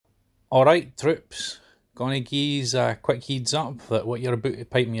Alright, troops. Gonna gi'es a quick heads up that what you're about to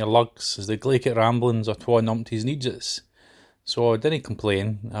pipe me your lugs is the glaikit ramblings of twa numpties needs it. So dinna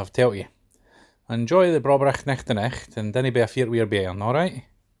complain, I've tell you. Enjoy the Brobrach nicht and echt, and dinna be afeard wi your bairn, alright?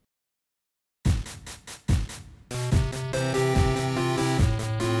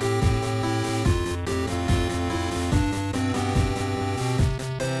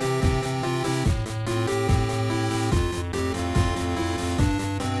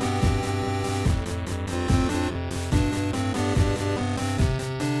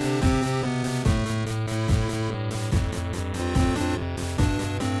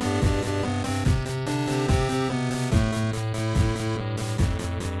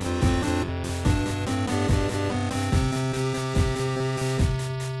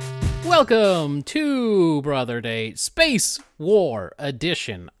 Welcome to Brother Date Space War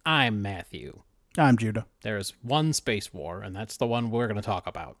Edition. I'm Matthew. I'm Judah. There's one space war, and that's the one we're going to talk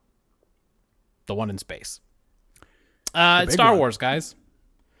about. The one in space. It's Star Wars, guys.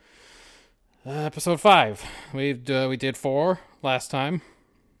 Episode 5. We did 4 last time.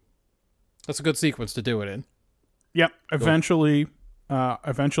 That's a good sequence to do it in. Yep. Eventually,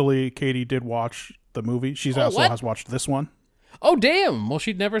 Katie did watch the movie. She has watched this one. Oh, damn. Well,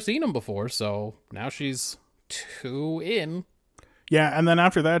 she'd never seen them before, so now she's 2 in. Yeah, and then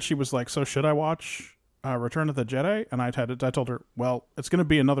after that, she was like, so should I watch Return of the Jedi? And I told her, well, it's going to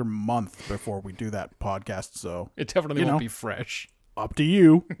be another month before we do that podcast, so... It definitely won't be fresh. Up to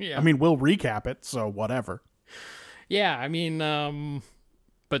you. Yeah. I mean, we'll recap it, so whatever. Yeah, I mean,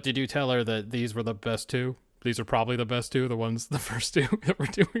 but did you tell her that these were the best 2? These are probably the best 2, the first 2 that we're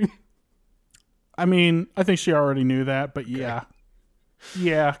doing? I mean, I think she already knew that, but yeah.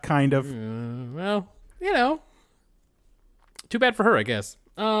 Yeah, kind of. Well, you know. Too bad for her, I guess.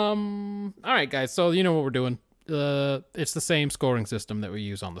 All right, guys, so you know what we're doing. It's the same scoring system that we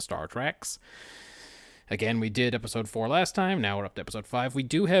use on the Star Treks. Again, we did episode 4 last time. Now we're up to episode 5. We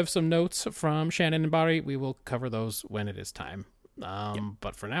do have some notes from Shannon and Barry. We will cover those when it is time.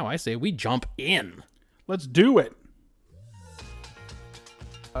 But for now, I say we jump in. Let's do it.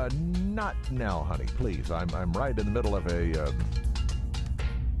 Not now, honey, please. I'm right in the middle of a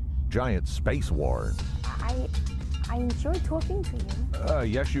giant space war. I enjoy talking to you.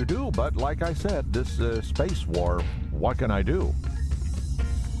 Yes, you do, but like I said, this space war, what can I do?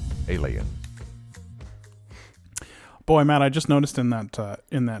 Alien. Boy, Matt, I just noticed in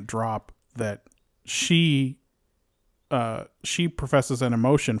that drop that she professes an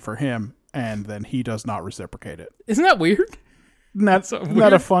emotion for him, and then he does not reciprocate it. Isn't that weird? Isn't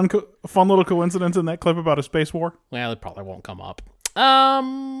that a fun little coincidence in that clip about a space war? Well, it probably won't come up.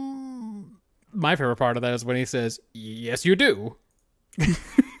 My favorite part of that is when he says, "Yes, you do,"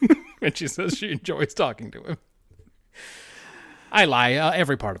 and she says she enjoys talking to him. I lie.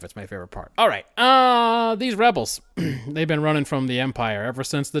 Every part of it's my favorite part. All right. These rebels, they've been running from the Empire ever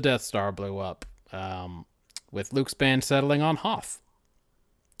since the Death Star blew up, with Luke's band settling on Hoth.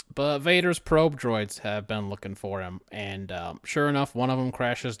 But Vader's probe droids have been looking for him, and sure enough, one of them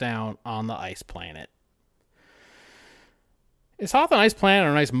crashes down on the ice planet. Is Hoth an ice planet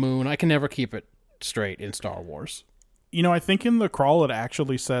or an ice moon? I can never keep it straight in Star Wars. You know, I think in the crawl it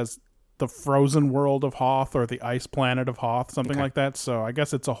actually says the frozen world of Hoth or the ice planet of Hoth, something like that. So I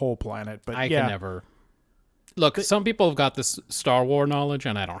guess it's a whole planet. But I can never... Look, some people have got this Star Wars knowledge,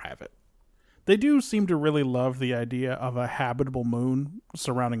 and I don't have it. They do seem to really love the idea of a habitable moon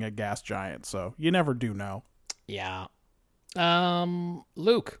surrounding a gas giant, so you never do know. Yeah.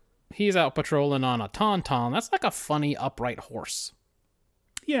 Luke, he's out patrolling on a Tauntaun. That's like a funny upright horse.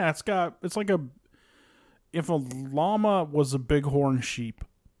 Yeah, it's like if a llama was a bighorn sheep.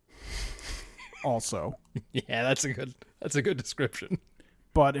 Also. Yeah, that's a good description.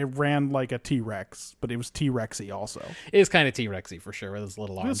 But it ran like a T-Rex, but it was T-Rexy also. It is kind of T-Rexy for sure with his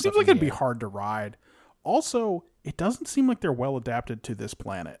little arms. It seems like it'd be hard to ride. Also, it doesn't seem like they're well adapted to this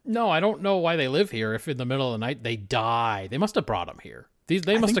planet. No, I don't know why they live here if in the middle of the night they die. They must have brought them here.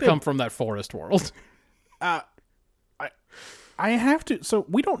 They must have come from that forest world. I have to... So,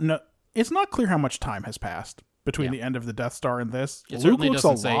 we don't know... It's not clear how much time has passed between the end of the Death Star and this. It Luke looks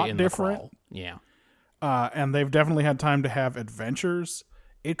a say lot in different. Yeah. And they've definitely had time to have adventures.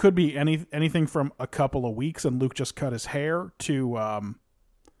 It could be anything from a couple of weeks and Luke just cut his hair to, well,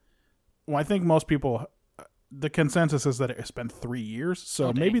 I think most people, the consensus is that it's been 3 years.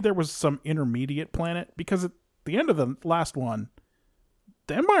 So maybe there was some intermediate planet because at the end of the last one,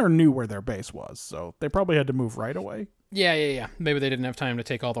 the Empire knew where their base was. So they probably had to move right away. Yeah. Maybe they didn't have time to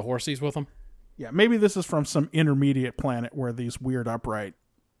take all the horsies with them. Yeah, maybe this is from some intermediate planet where these weird upright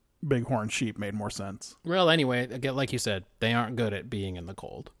bighorn sheep made more sense. Well, anyway, again, like you said, they aren't good at being in the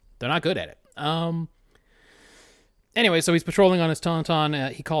cold. They're not good at it. Anyway, so he's patrolling on his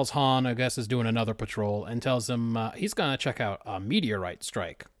Tauntaun. He calls Han, I guess is doing another patrol, and tells him he's going to check out a meteorite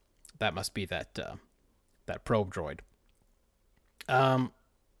strike. That must be that probe droid.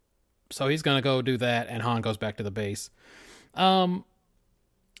 So he's going to go do that, and Han goes back to the base.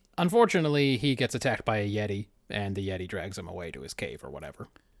 Unfortunately, he gets attacked by a Yeti, and the Yeti drags him away to his cave or whatever.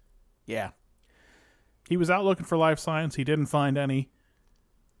 Yeah. He was out looking for life signs. He didn't find any.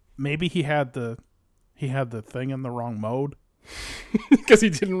 Maybe he had the thing in the wrong mode. Because he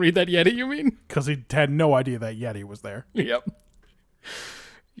didn't read that Yeti, you mean? Because he had no idea that Yeti was there. Yep.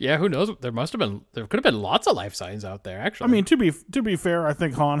 Yeah, who knows? There could have been lots of life signs out there, actually. I mean, to be fair, I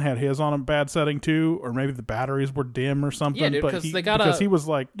think Han had his on a bad setting too, or maybe the batteries were dim or something. Yeah, dude, but because he was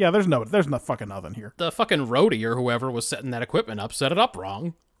like, yeah, there's no fucking nothing here. The fucking roadie or whoever was setting that equipment up set it up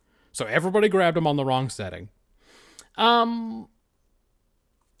wrong, so everybody grabbed him on the wrong setting.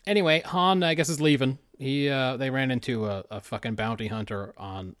 Anyway, Han, I guess, is leaving. They ran into a fucking bounty hunter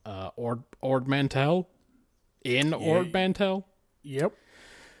on Ord Mantell. Ord Mantell. Yep.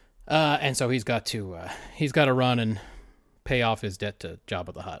 And so he's got to run and pay off his debt to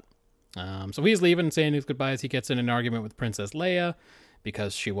Jabba the Hutt. So he's leaving and saying his goodbyes. He gets in an argument with Princess Leia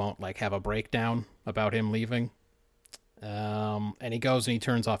because she won't have a breakdown about him leaving. And he goes and he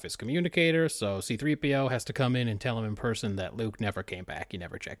turns off his communicator. So C-3PO has to come in and tell him in person that Luke never came back. He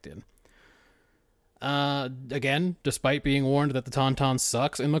never checked in. Again, despite being warned that the Tauntaun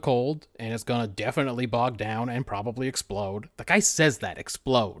sucks in the cold and it's gonna definitely bog down and probably explode. The guy says that,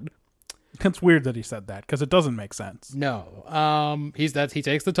 explode. It's weird that he said that because it doesn't make sense. No. He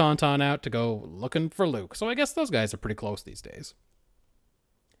takes the Tauntaun out to go looking for Luke. So I guess those guys are pretty close these days.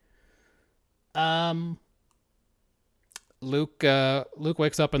 Luke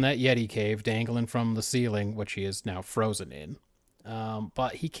wakes up in that Yeti cave dangling from the ceiling, which he is now frozen in.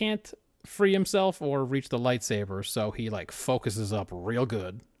 But he can't free himself or reach the lightsaber, so he focuses up real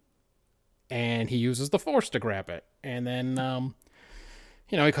good, and he uses the Force to grab it, and then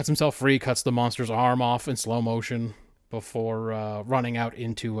he cuts himself free, cuts the monster's arm off in slow motion before running out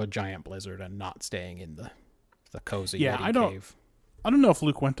into a giant blizzard and not staying in the cozy Yeti cave. I don't know if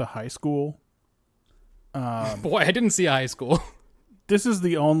Luke went to high school. Boy, I didn't see high school. This is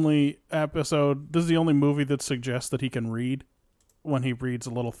the only episode. This is the only movie that suggests that he can read when he reads a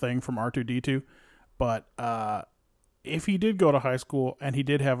little thing from R2-D2. But if he did go to high school and he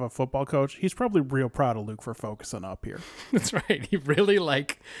did have a football coach, he's probably real proud of Luke for focusing up here. That's right. He really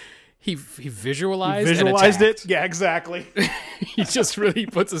he visualized it. Yeah, exactly. He just really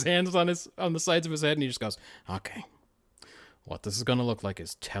puts his hands on the sides of his head and he just goes, okay, what this is going to look like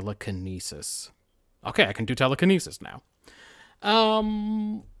is telekinesis. Okay, I can do telekinesis now.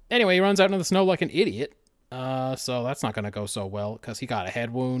 Anyway, he runs out into the snow like an idiot. So that's not going to go so well because he got a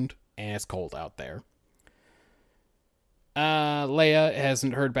head wound and it's cold out there. Leia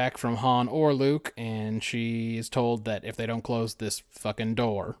hasn't heard back from Han or Luke, and she is told that if they don't close this fucking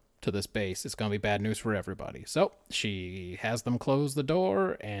door to this base, it's going to be bad news for everybody. So she has them close the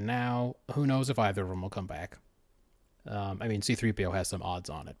door, and now who knows if either of them will come back. C-3PO has some odds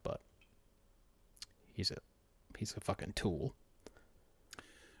on it, but he's a fucking tool.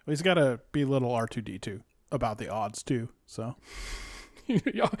 Well, he's got to belittle R2-D2 about the odds too. So he's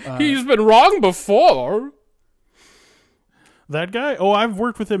been wrong before. That guy? Oh, I've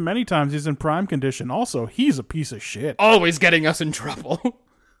worked with him many times. He's in prime condition. Also, he's a piece of shit. Always getting us in trouble.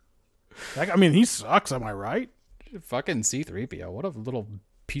 He sucks. Am I right? Fucking C-3PO. What a little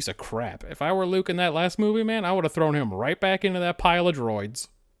piece of crap. If I were Luke in that last movie, man, I would have thrown him right back into that pile of droids.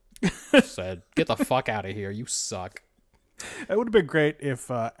 Said, get the fuck out of here. You suck. It would have been great if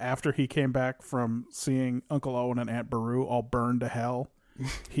after he came back from seeing Uncle Owen and Aunt Beru all burned to hell,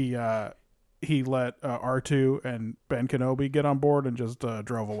 he let R2 and Ben Kenobi get on board and just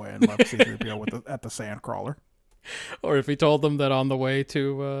drove away and left C-3PO at the Sandcrawler. Or if he told them that on the way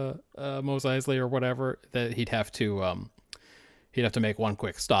to Mos Eisley or whatever, that he'd have to make one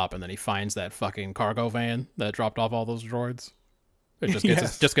quick stop, and then he finds that fucking cargo van that dropped off all those droids. It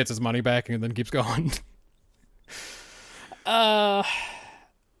just gets his money back and then keeps going. All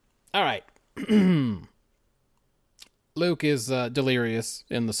right. Luke is delirious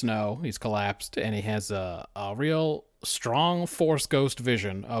in the snow. He's collapsed, and he has a real strong Force ghost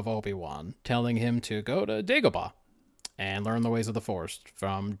vision of Obi-Wan telling him to go to Dagobah and learn the ways of the Force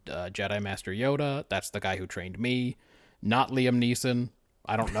from Jedi Master Yoda. That's the guy who trained me, not Liam Neeson.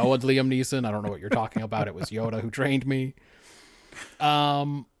 I don't know a Liam Neeson. I don't know what you're talking about. It was Yoda who trained me.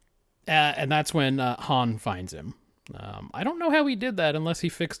 And that's when Han finds him. I don't know how he did that unless he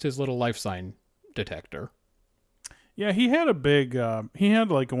fixed his little life sign detector. Yeah, he had a big. He had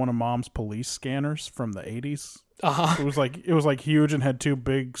like one of Mom's police scanners from the 80s. Uh-huh. It was like huge and had two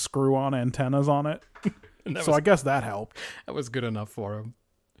big screw-on antennas on it. So I guess that helped. That was good enough for him.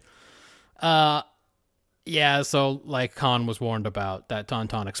 Yeah, so like Khan was warned about, that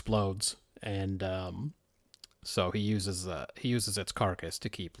Tauntaun explodes, and so he uses its carcass to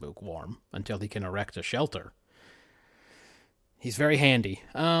keep Luke warm until he can erect a shelter. He's very handy.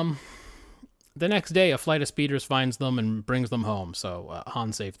 The next day, a flight of speeders finds them and brings them home, so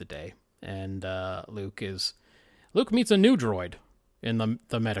Han saved the day. And Luke meets a new droid in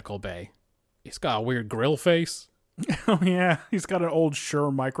the medical bay. He's got a weird grill face. Oh, yeah. He's got an old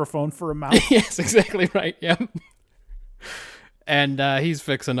Shure microphone for a mouth. Yes, exactly right. Yep. And he's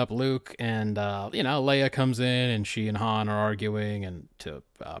fixing up Luke, and Leia comes in, and she and Han are arguing, and to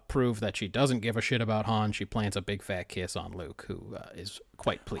prove that she doesn't give a shit about Han, she plants a big fat kiss on Luke, who is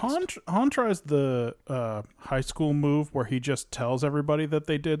quite pleased. Han tries the high school move where he just tells everybody that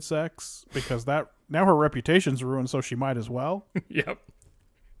they did sex, because now her reputation's ruined, so she might as well. Yep.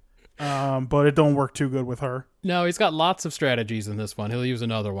 But it don't work too good with her. No, he's got lots of strategies in this one. He'll use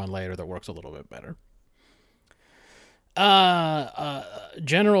another one later that works a little bit better.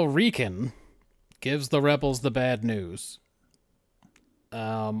 General Reekin gives the rebels the bad news.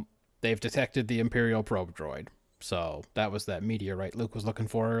 They've detected the Imperial probe droid. So that was that meteorite Luke was looking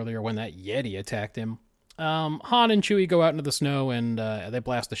for earlier when that Yeti attacked him. Han and Chewie go out into the snow and they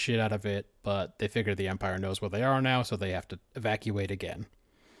blast the shit out of it, but they figure the Empire knows where they are now, so they have to evacuate again.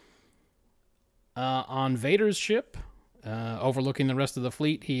 On Vader's ship, overlooking the rest of the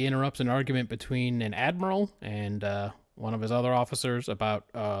fleet, he interrupts an argument between an admiral and one of his other officers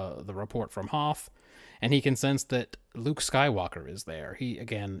about the report from Hoth, and he can sense that Luke Skywalker is there. He,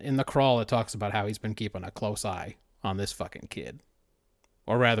 again, in the crawl, it talks about how he's been keeping a close eye on this fucking kid.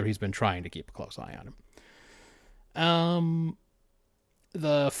 Or rather, he's been trying to keep a close eye on him.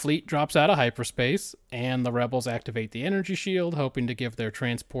 The fleet drops out of hyperspace, and the rebels activate the energy shield, hoping to give their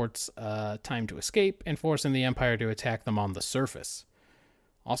transports time to escape, and forcing the Empire to attack them on the surface.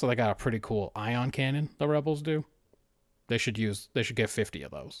 Also, they got a pretty cool ion cannon, the rebels do. They should get 50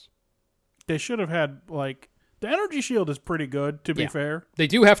 of those. They should have had, like, the energy shield is pretty good, to be fair. They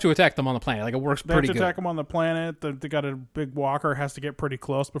do have to attack them on the planet. Like, it works pretty good. They have to attack them on the planet. They got a big walker, has to get pretty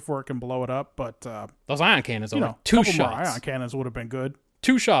close before it can blow it up. But those ion cannons, two shots. More ion cannons would have been good.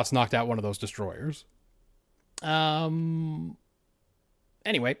 2 shots knocked out one of those destroyers. Anyway,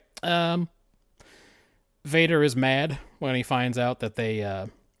 Vader is mad when he finds out that they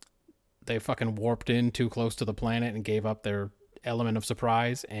fucking warped in too close to the planet and gave up their element of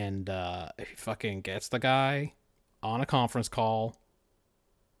surprise, and he fucking gets the guy on a conference call,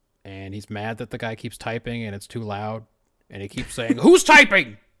 and he's mad that the guy keeps typing and it's too loud, and he keeps saying, "Who's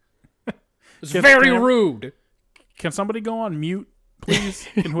typing?" It's very rude. Can somebody go on mute, please?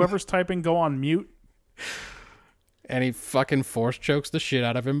 Can whoever's typing go on mute? And he fucking force chokes the shit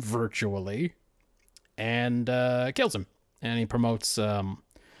out of him virtually, and kills him. And he promotes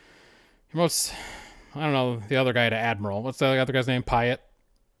I don't know, the other guy to admiral. What's the other guy's name? Piet.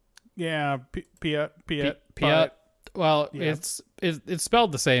 Yeah, Piet. Well, yeah. It's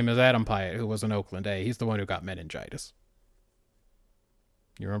spelled the same as Adam Piet, who was in Oakland A. He's the one who got meningitis.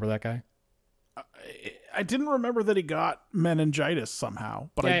 You remember that guy? I didn't remember that he got meningitis somehow,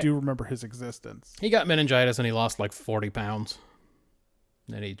 but I do remember his existence. He got meningitis and he lost like 40 pounds.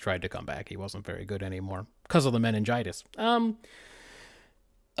 Then he tried to come back. He wasn't very good anymore because of the meningitis.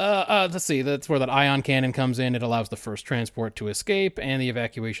 Let's see. That's where that ion cannon comes in. It allows the first transport to escape, and the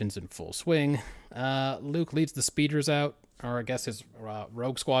evacuation's in full swing. Luke leads the speeders out, or I guess his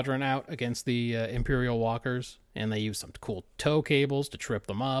rogue squadron out against the Imperial walkers, and they use some cool tow cables to trip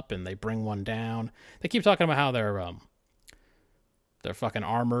them up, and they bring one down. They keep talking about how they're fucking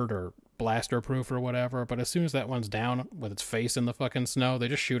armored or blaster proof or whatever, but as soon as that one's down with its face in the fucking snow, they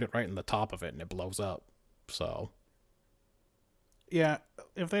just shoot it right in the top of it, and it blows up. So... yeah,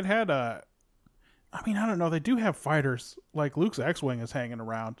 if they'd had I don't know, they do have fighters. Like, Luke's X-Wing is hanging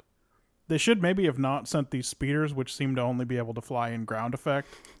around. They should maybe have not sent these speeders, which seem to only be able to fly in ground effect.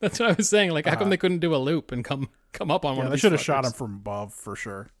 That's what I was saying. Like, how come they couldn't do a loop and come up on one of these? They should have shot him from above, for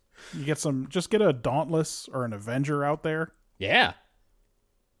sure. You just get a Dauntless or an Avenger out there. Yeah.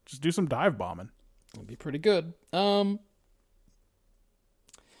 Just do some dive bombing. It'd be pretty good.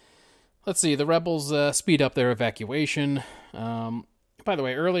 Let's see. The rebels speed up their evacuation. By the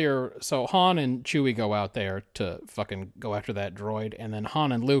way, earlier, so Han and Chewie go out there to fucking go after that droid, and then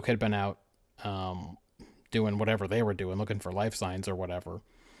Han and Luke had been out doing whatever they were doing, looking for life signs or whatever.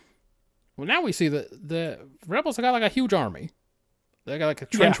 Well, now we see that the rebels have got like a huge army They got like a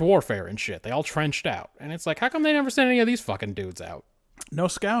trench warfare and shit. They all trenched out. And it's like, how come they never sent any of these fucking dudes out? No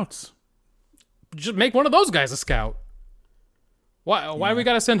scouts. Just make one of those guys a scout. Why we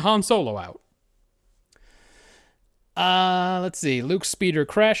gotta send Han Solo out? Let's see. Luke's speeder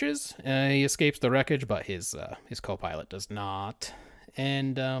crashes. He escapes the wreckage, but his co-pilot does not.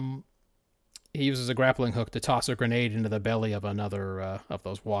 And he uses a grappling hook to toss a grenade into the belly of another of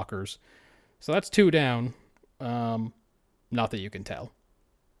those walkers. So that's 2 down. Not that you can tell,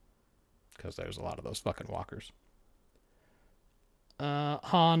 because there's a lot of those fucking walkers.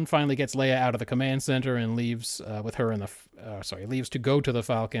 Han finally gets Leia out of the command center and leaves with her in the leaves to go to the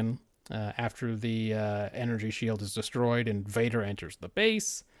Falcon after the energy shield is destroyed and Vader enters the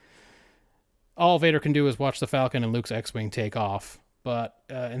base. All Vader can do is watch the Falcon and Luke's X-Wing take off, but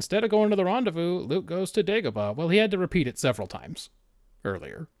instead of going to the rendezvous, Luke goes to Dagobah. Well, he had to repeat it several times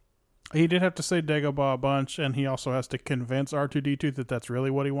earlier. He did have to say Dagobah a bunch, and he also has to convince R2-D2 that that's really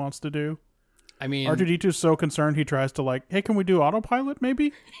what he wants to do. I mean, R2-D2's so concerned he tries to like, hey, can we do autopilot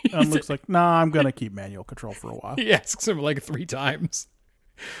maybe? And Luke's like, nah, I'm going to keep manual control for a while. He asks him like 3 times.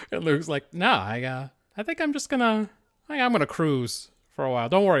 And Luke's like, nah, I think I'm gonna cruise for a while.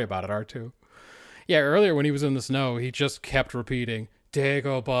 Don't worry about it, R2. Yeah, earlier when he was in the snow, he just kept repeating,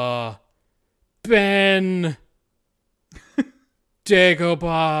 Dagobah, Ben,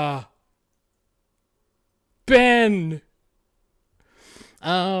 Dagobah, Ben.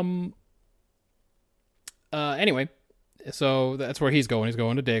 Anyway, so that's where he's going. He's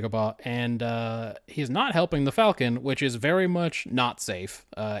going to Dagobah, and he's not helping the Falcon, which is very much not safe.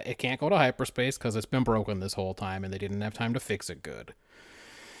 It can't go to hyperspace because it's been broken this whole time, and they didn't have time to fix it good.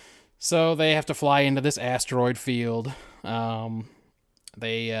 So they have to fly into this asteroid field.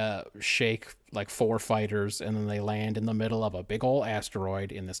 They shake like 4 fighters, and then they land in the middle of a big old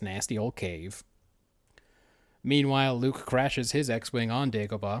asteroid in this nasty old cave. Meanwhile, Luke crashes his X-Wing on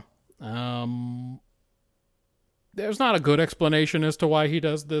Dagobah. There's not a good explanation as to why he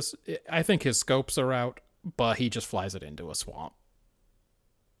does this. I think his scopes are out, but he just flies it into a swamp.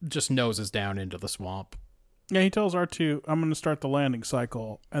 Just noses down into the swamp. Yeah, he tells R2, I'm going to start the landing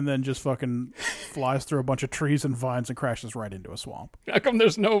cycle, and then just fucking flies through a bunch of trees and vines and crashes right into a swamp. How come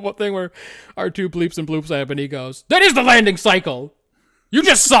there's no thing where R2 bleeps and bloops at him and he goes, that is the landing cycle! You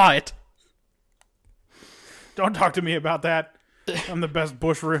just saw it! Don't talk to me about that. I'm the best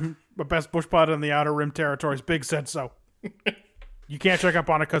bush pilot in the Outer Rim territories. Big said so. You can't check up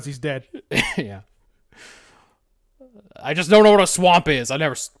on it because he's dead. Yeah. I just don't know what a swamp is. I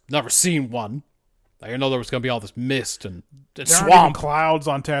never seen one. I didn't know there was going to be all this mist and there swamp. aren't even clouds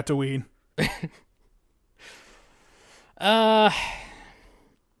on Tatooine.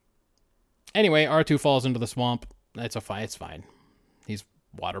 Anyway, R2 falls into the swamp. It's fine. He's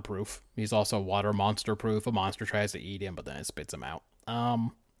waterproof. He's also water monster proof. A monster tries to eat him, but then it spits him out.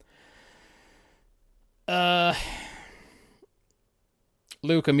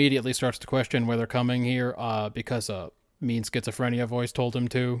 Luke immediately starts to question whether coming here because a mean schizophrenia voice told him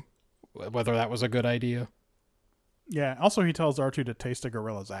to, whether that was a good idea. Yeah, also he tells R2 to taste a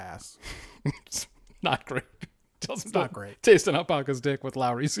gorilla's ass. It's not great. It's not great. Taste an alpaca's dick with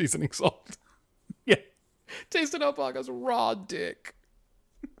Lowry seasoning salt. Yeah. Taste an alpaca's raw dick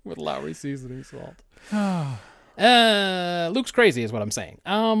with Lowry seasoning salt. Luke's crazy is what I'm saying.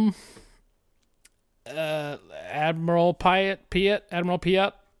 Admiral Piet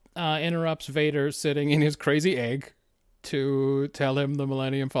interrupts Vader sitting in his crazy egg to tell him the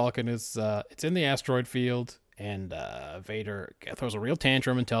Millennium Falcon is it's in the asteroid field, and Vader throws a real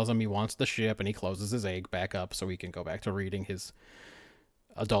tantrum and tells him he wants the ship, and he closes his egg back up so he can go back to reading his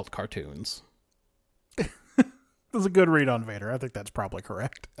adult cartoons. That's a good read on Vader. I think that's probably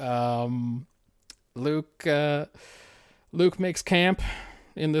correct. Luke makes camp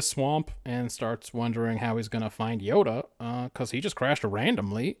in this swamp and starts wondering how he's going to find Yoda, because he just crashed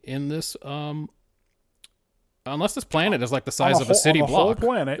randomly in this, unless this planet is like the size of a city block. Whole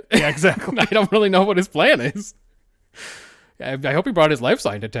planet. Yeah, exactly. I don't really know what his plan is. I hope he brought his life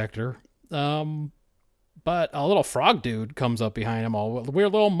sign detector. But a little frog dude comes up behind him, all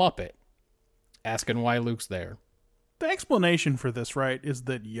weird little Muppet, asking why Luke's there. The explanation for this, right, is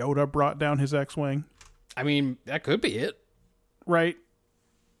that Yoda brought down his X-Wing. I mean, that could be it. Right?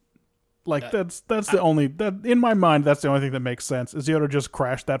 Like, that's the only... that in my mind, that's the only thing that makes sense, is Yoda just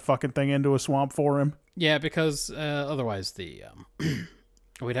crashed that fucking thing into a swamp for him. Yeah, because otherwise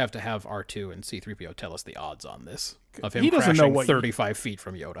we'd have to have R2 and C-3PO tell us the odds on this. Of him crashing 35 feet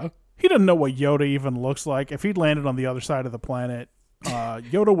from Yoda. He doesn't know what Yoda even looks like. If he'd landed on the other side of the planet,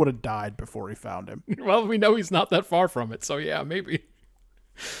 Yoda would have died before he found him. Well, we know he's not that far from it, so yeah, maybe.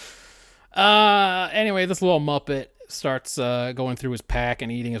 Anyway, this little Muppet starts going through his pack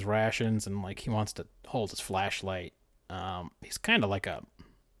and eating his rations, and like he wants to hold his flashlight. He's kind of like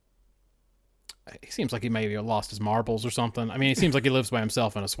he seems like he maybe lost his marbles or something. I mean, he seems like he lives by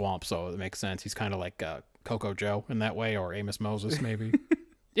himself in a swamp, so it makes sense. He's kind of like Coco Joe in that way, or Amos Moses, maybe.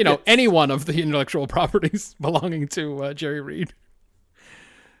 Any one of the intellectual properties belonging to Jerry Reed.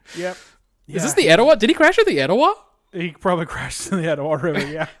 Yep. Is this the Etowah? Did he crash at the Etowah? He probably crashed in the Etowah River,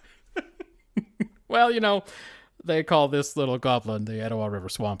 yeah. Well, they call this little goblin the Etowah River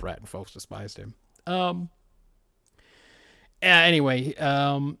Swamp Rat, and folks despised him. Anyway,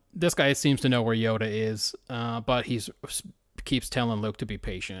 this guy seems to know where Yoda is, but he keeps telling Luke to be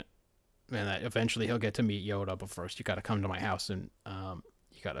patient, and that eventually he'll get to meet Yoda. But first, you got to come to my house and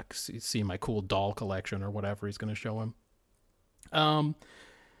you got to see my cool doll collection or whatever he's going to show him.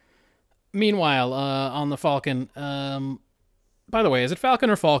 Meanwhile, on the Falcon, by the way, is it Falcon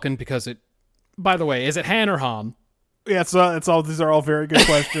or Falcon? Because by the way, is it Han or Han? Yeah, it's all. These are all very good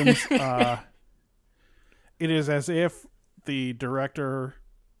questions. It is as if the director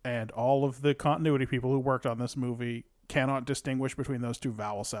and all of the continuity people who worked on this movie cannot distinguish between those two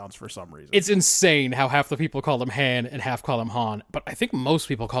vowel sounds for some reason. It's insane how half the people call him Han and half call him Han, but I think most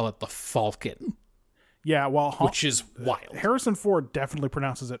people call it the Falcon. Yeah, well, which is wild. Harrison Ford definitely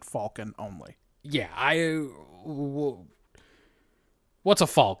pronounces it Falcon only. Yeah, what's a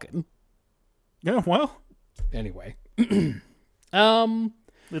Falcon? Yeah, well, anyway, it's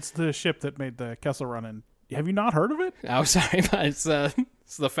the ship that made the Kessel Run. And have you not heard of it? Oh, sorry, but it's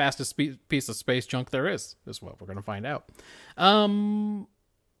the fastest piece of space junk there is what we're gonna find out.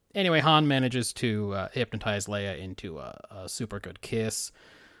 Anyway, Han manages to hypnotize Leia into a super good kiss.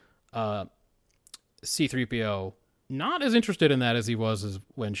 C-3PO not as interested in that as he was as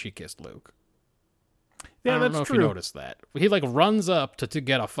when she kissed Luke. Yeah, I don't that's know true. if you noticed that. He like runs up to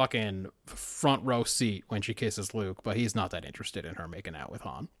get a fucking front row seat when she kisses Luke, but he's not that interested in her making out with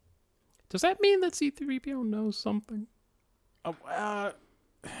Han. Does that mean that C-3PO knows something? I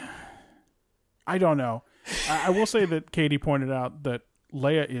don't know. I will say that Katie pointed out that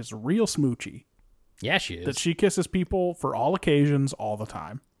Leia is real smoochy. Yeah, she is. That she kisses people for all occasions all the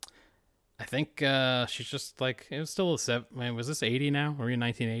time. I think she's just like, it was still man, was this 80 now? Or are we in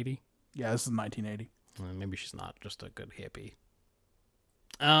 1980? Yeah, this is 1980. Maybe she's not just a good hippie.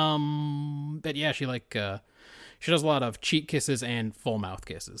 But yeah, she she does a lot of cheek kisses and full mouth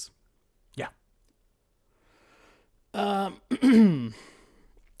kisses. Yeah. The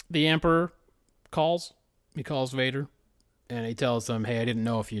Emperor calls. He calls Vader, and he tells him, "Hey, I didn't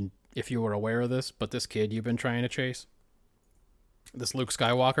know if you were aware of this, but this kid you've been trying to chase, this Luke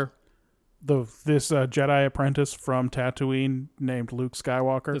Skywalker." This Jedi apprentice from Tatooine named Luke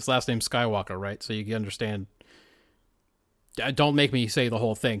Skywalker. His last name's Skywalker, right? So you understand. Don't make me say the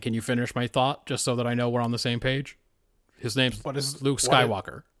whole thing. Can you finish my thought just so that I know we're on the same page? His name's Luke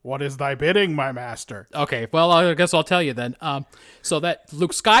Skywalker. What is thy bidding, my master? Okay, well, I guess I'll tell you then. So that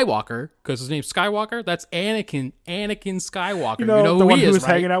Luke Skywalker, because his name's Skywalker, that's Anakin Skywalker. You know the who one he who is, was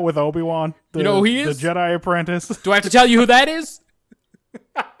right? hanging out with Obi-Wan. You know who he is? The Jedi apprentice. Do I have to tell you who that is?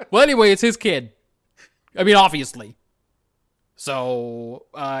 Well, anyway, it's his kid. I mean, obviously. So,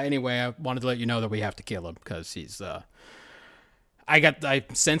 anyway, I wanted to let you know that we have to kill him because he's, I'm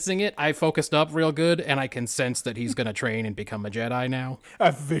sensing it. I focused up real good, and I can sense that he's going to train and become a Jedi now.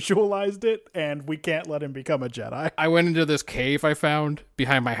 I've visualized it, and we can't let him become a Jedi. I went into this cave I found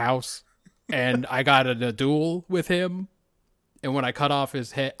behind my house, and I got in a duel with him. And when I cut off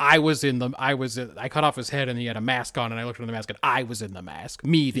his head, I cut off his head and he had a mask on, and I looked under the mask and I was in the mask.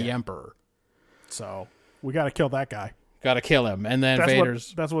 Me, the Emperor. So we got to kill that guy. Got to kill him. And then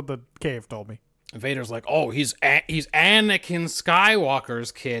that's what the cave told me. Vader's like, oh, he's Anakin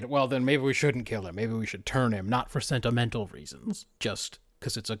Skywalker's kid. Well, then maybe we shouldn't kill him. Maybe we should turn him, not for sentimental reasons, just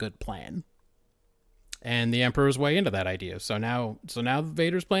because it's a good plan. And the Emperor's way into that idea. So now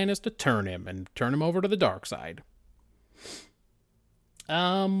Vader's plan is to turn him over to the dark side.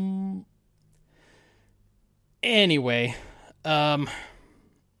 Anyway, where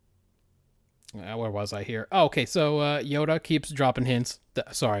was I here? Oh, okay, so Yoda keeps dropping hints.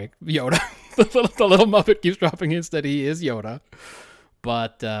 Yoda. the little Muppet keeps dropping hints that he is Yoda.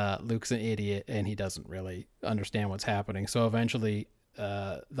 But Luke's an idiot, and he doesn't really understand what's happening. So eventually,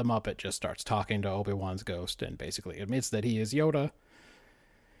 the Muppet just starts talking to Obi-Wan's ghost and basically admits that he is Yoda.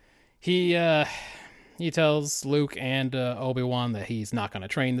 He tells Luke and Obi-Wan that he's not going to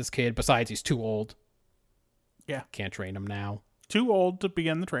train this kid. Besides, he's too old. Yeah. Can't train him now. Too old to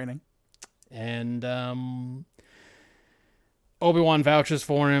begin the training. And Obi-Wan vouches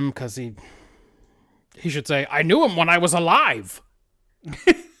for him because he should say, I knew him when I was alive.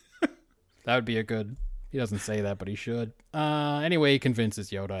 That would be a good He doesn't say that, but he should. Anyway, he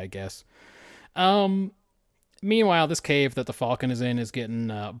convinces Yoda, I guess. Meanwhile, this cave that the Falcon is in is getting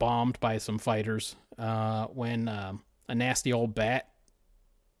bombed by some fighters when a nasty old bat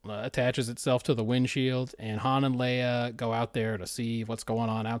attaches itself to the windshield, and Han and Leia go out there to see what's going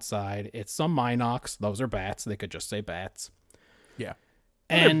on outside. It's some Minox. Those are bats. They could just say bats. Yeah.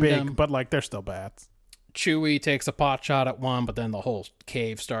 And they're big, but like they're still bats. Chewie takes a pot shot at one, but then the whole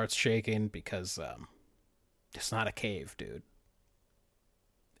cave starts shaking because it's not a cave, dude.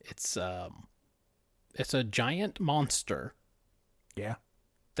 It's a giant monster. Yeah.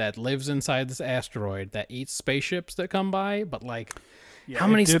 That lives inside this asteroid that eats spaceships that come by, but like, Yeah, how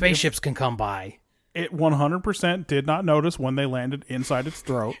many spaceships can come by? It 100% did not notice when they landed inside its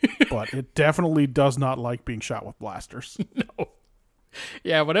throat, but it definitely does not like being shot with blasters. No.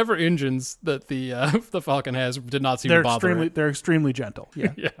 Yeah, whatever engines that the Falcon has did not seem to bother it. They're extremely gentle.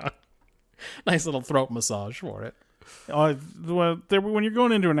 Yeah. Yeah. Nice little throat massage for it. When you're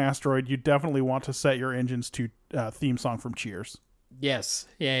going into an asteroid, you definitely want to set your engines to theme song from Cheers. Yes.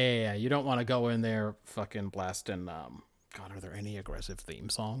 Yeah. You don't want to go in there fucking blasting. God, are there any aggressive theme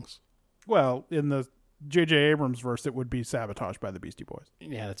songs? Well, in the J.J. Abrams verse, it would be Sabotage by the Beastie Boys.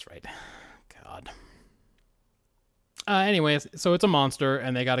 Yeah, that's right. God. Anyways, so it's a monster,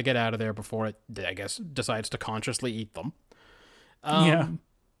 and they got to get out of there before it, I guess, decides to consciously eat them. Yeah.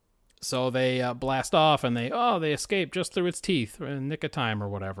 So they blast off, and they escape just through its teeth, in a nick of time or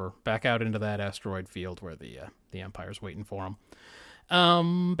whatever, back out into that asteroid field where the Empire's waiting for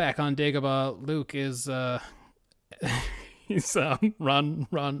them. Back on Dagobah, Luke is he's run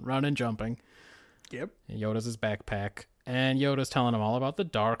and jumping. Yep. And Yoda's his backpack. And Yoda's telling him all about the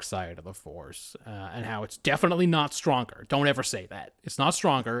dark side of the Force and how it's definitely not stronger. Don't ever say that. It's not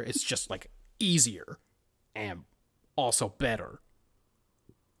stronger. It's just like easier and also better.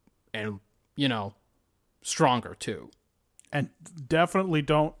 And, stronger too. And definitely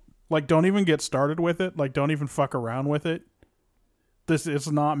don't even get started with it. Like, don't even fuck around with it. This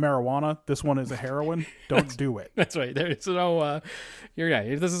is not marijuana. This one is a heroin. Don't do it. That's right. There's no, you're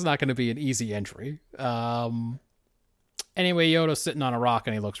right. This is not going to be an easy entry. Anyway, Yoda's sitting on a rock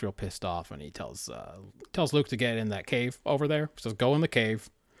and he looks real pissed off, and he tells Luke to get in that cave over there. He says, go in the cave.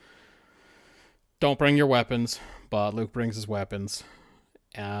 Don't bring your weapons, but Luke brings his weapons.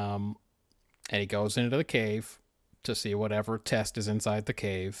 And he goes into the cave to see whatever test is inside the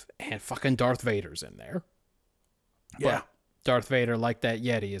cave, and fucking Darth Vader's in there. Yeah. But Darth Vader, like that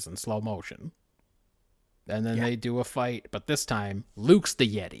Yeti, is in slow motion. And then they do a fight, but this time, Luke's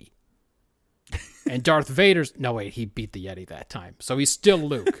the Yeti. And Darth Vader's... No, wait, he beat the Yeti that time. So he's still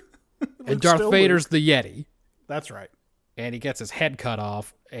Luke. And Darth Vader's the Yeti. That's right. And he gets his head cut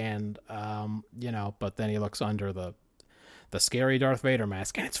off, and, but then he looks under the scary Darth Vader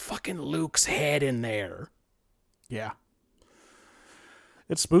mask, and it's fucking Luke's head in there. Yeah.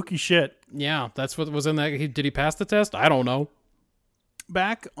 It's spooky shit. Yeah, that's what was in that. Did he pass the test? I don't know.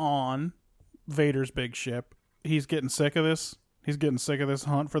 Back on Vader's big ship, he's getting sick of this. He's getting sick of this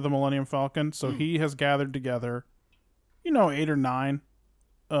hunt for the Millennium Falcon, so he has gathered together, 8 or 9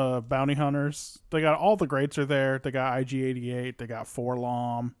 bounty hunters. They got all the greats are there. They got IG-88. They got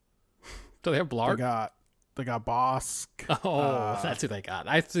Forlom. Do they have Blarg? They got Bosk. Oh, that's who they got.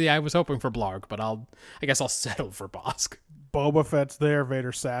 I was hoping for Blarg, but I guess I'll settle for Bosk. Boba Fett's there.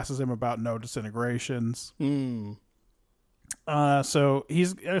 Vader sasses him about no disintegrations. So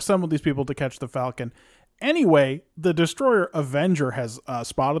he's assembled these people to catch the Falcon. Anyway, the destroyer Avenger has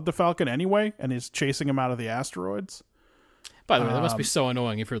spotted the Falcon anyway and is chasing him out of the asteroids. By the way, that must be so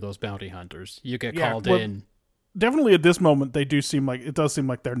annoying if you're those bounty hunters. You get called in. Definitely at this moment, it does seem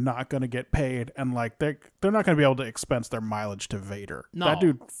like they're not going to get paid, and like they're not going to be able to expense their mileage to Vader. No. That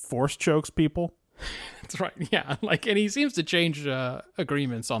dude force chokes people. That's right. Yeah, and he seems to change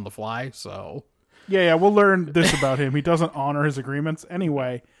agreements on the fly. So yeah, we'll learn this about him. He doesn't honor his agreements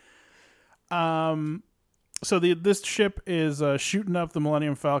anyway. So this ship is shooting up the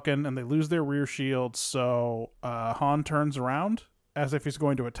Millennium Falcon, and they lose their rear shield. So Han turns around as if he's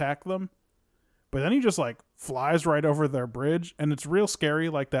going to attack them, but then he just flies right over their bridge, and it's real scary,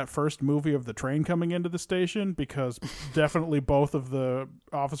 like that first movie of the train coming into the station, because definitely both of the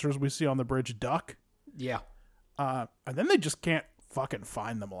officers we see on the bridge duck. Yeah, and then they just can't fucking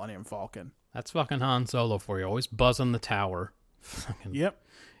find the Millennium Falcon. That's fucking Han Solo for you. Always buzzing the tower. Yep.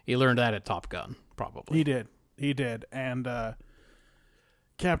 He learned that at Top Gun, probably. He did. And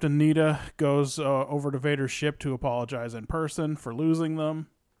Captain Nita goes over to Vader's ship to apologize in person for losing them.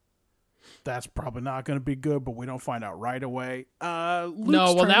 That's probably not going to be good, but we don't find out right away. No,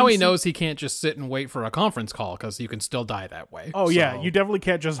 well, now he knows he can't just sit and wait for a conference call because you can still die that way. Oh, so. yeah. You definitely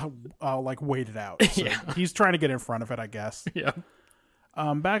can't just, wait it out. So Yeah. He's trying to get in front of it, I guess. Yeah.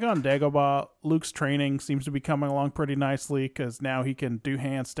 Back on Dagobah, Luke's training seems to be coming along pretty nicely because now he can do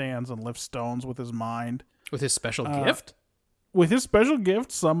handstands and lift stones with his mind. With his special gift? With his special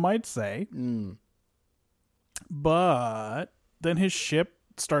gift, some might say. Mm. But then his ship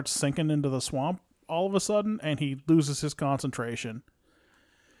starts sinking into the swamp all of a sudden, and he loses his concentration.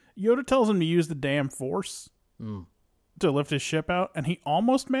 Yoda tells him to use the damn force to lift his ship out, and he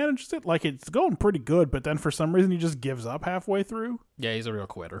almost manages it. Like, it's going pretty good, but then for some reason he just gives up halfway through. Yeah, he's a real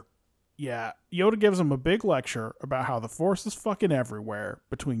quitter. Yeah, Yoda gives him a big lecture about how the force is fucking everywhere.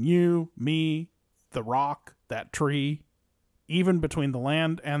 Between you, me, the rock, that tree, even between the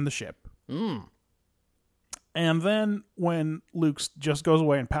land and the ship. And then when Luke just goes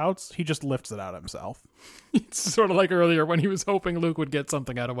away and pouts, he just lifts it out himself. It's sort of like earlier when he was hoping Luke would get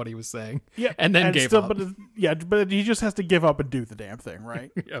something out of what he was saying. Yeah, and then gave up. But he just has to give up and do the damn thing,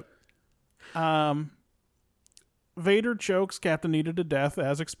 right? Yep. Vader chokes Captain Needa to death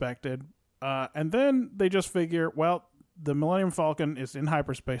as expected, and then they just figure, well, the Millennium Falcon is in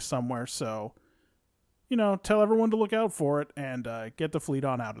hyperspace somewhere, so tell everyone to look out for it and get the fleet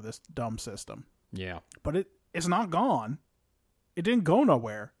on out of this dumb system. Yeah. But it's not gone. It didn't go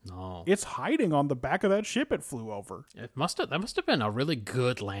nowhere. No. It's hiding on the back of that ship it flew over. That must have been a really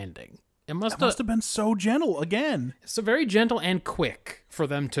good landing. It must have been so gentle again. It's so very gentle and quick for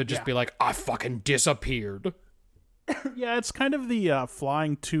them to just be like, I fucking disappeared. Yeah, it's kind of the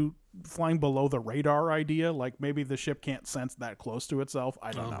flying below the radar idea. Like maybe the ship can't sense that close to itself.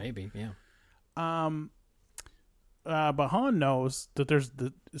 I don't know. Maybe, yeah. But Han knows that there's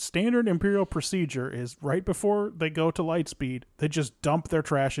the standard Imperial procedure is right before they go to light speed, they just dump their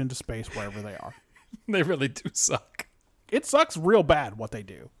trash into space wherever they are. They really do suck. It sucks real bad what they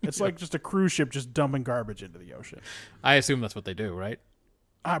do. It's like just a cruise ship just dumping garbage into the ocean. I assume that's what they do, right?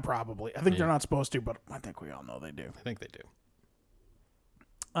 Probably. I think they're not supposed to, but I think we all know they do. I think they do.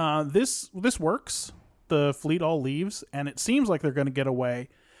 This works. The fleet all leaves, and it seems like they're going to get away.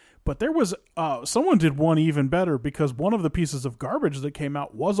 But there was someone did one even better because one of the pieces of garbage that came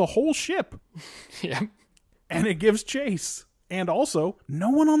out was a whole ship. Yeah. And it gives chase. And also,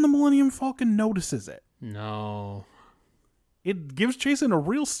 no one on the Millennium Falcon notices it. No. It gives chase in a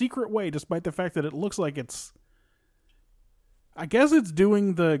real secret way, despite the fact that it looks like it's... I guess it's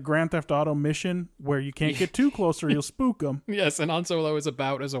doing the Grand Theft Auto mission where you can't get too close or you'll spook them. Yes, and Han Solo is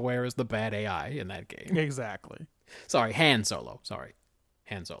about as aware as the bad AI in that game. Exactly. Sorry, Han Solo.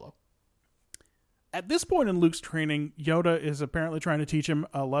 Han Solo. At this point in Luke's training, Yoda is apparently trying to teach him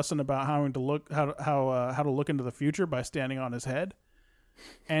a lesson about how to look into the future by standing on his head.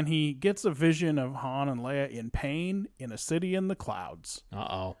 And he gets a vision of Han and Leia in pain in a city in the clouds.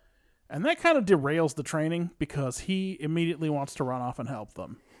 Uh-oh. And that kind of derails the training because he immediately wants to run off and help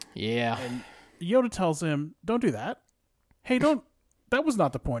them. Yeah. And Yoda tells him, don't do that. Hey, that was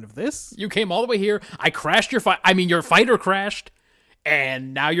not the point of this. You came all the way here. I crashed your your fighter crashed.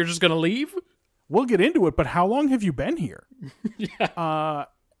 And now you're just going to leave? We'll get into it, but how long have you been here? Yeah.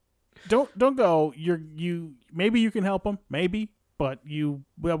 Don't go. Maybe you can help them, maybe, but you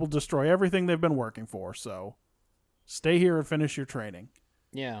will destroy everything they've been working for. So stay here and finish your training.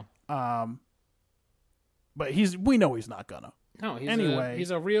 Yeah. But we know he's not gonna. No, he's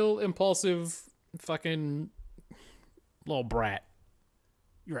a real impulsive fucking little brat.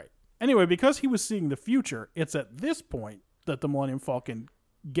 You're right. Anyway, because he was seeing the future, it's at this point that the Millennium Falcon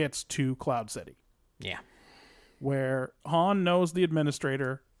gets to Cloud City. Yeah. Where Han knows the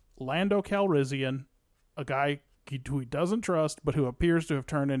administrator, Lando Calrissian, a guy who he doesn't trust, but who appears to have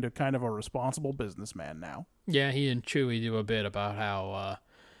turned into kind of a responsible businessman now. Yeah, he and Chewie do a bit about how,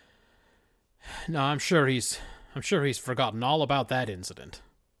 no, I'm sure he's forgotten all about that incident.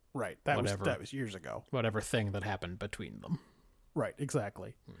 Right. That was years ago. Whatever thing that happened between them. Right,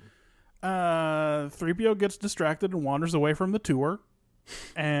 exactly. 3PO gets distracted and wanders away from the tour.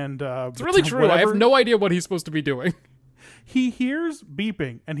 And it's really true. I have no idea what he's supposed to be doing. He hears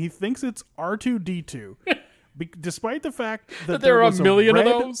beeping and he thinks it's R2-D2. Despite the fact that there are a million of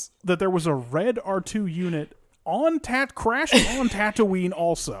those, that there was a red R2 unit crashing on Tatooine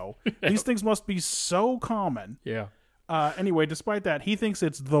also. These things must be so common. Yeah. Anyway, despite that, he thinks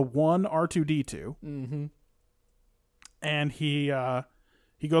it's the one R2-D2. Mm-hmm. And he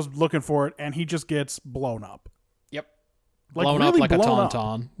goes looking for it, and he just gets blown up. Yep. Blown really up like a tauntaun.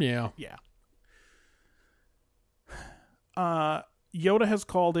 tauntaun. Yeah. Yeah. Yoda has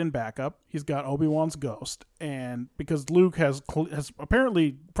called in backup. He's got Obi-Wan's ghost, and because Luke has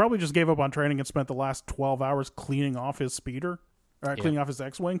apparently probably just gave up on training and spent the last 12 hours cleaning off his speeder, cleaning off his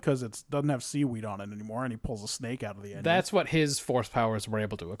X-wing because it doesn't have seaweed on it anymore, and he pulls a snake out of the engine. That's what his force powers were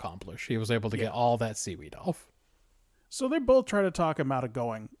able to accomplish. He was able to get all that seaweed off. So they both try to talk him out of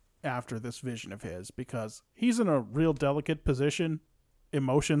going after this vision of his because he's in a real delicate position,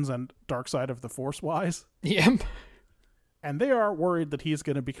 emotions and dark side of the Force wise. Yep. And they are worried that he's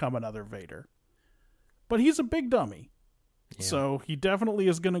going to become another Vader. But he's a big dummy. Yeah. So he definitely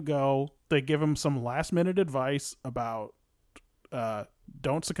is going to go. They give him some last minute advice about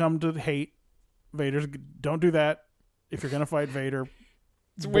don't succumb to hate. Vader's don't do that. If you're going to fight Vader,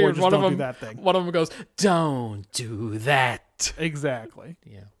 it's weird. Just don't do that thing. One of them goes, "Don't do that." Exactly.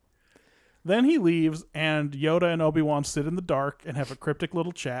 Yeah. Then he leaves, and Yoda and Obi-Wan sit in the dark and have a cryptic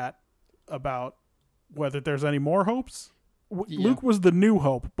little chat about whether there's any more hopes. Luke was the new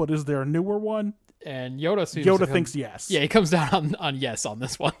hope, but is there a newer one? And Yoda thinks yes. Yeah, he comes down on yes on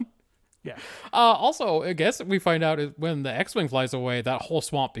this one. Yeah. Also, I guess we find out is when the X-Wing flies away, that whole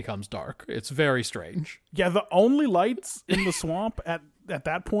swamp becomes dark. It's very strange. Yeah, the only lights in the swamp at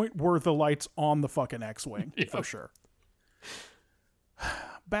that point were the lights on the fucking X-Wing, for sure.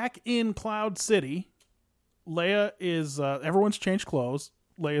 Back in Cloud City, Leia is... everyone's changed clothes.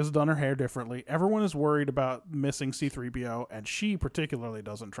 Leia's done her hair differently. Everyone is worried about missing C-3PO, and she particularly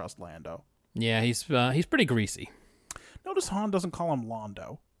doesn't trust Lando. Yeah, he's pretty greasy. Notice Han doesn't call him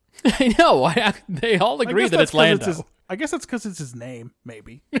Londo. I know. They all agree that it's Lando. I guess that's because it's his name,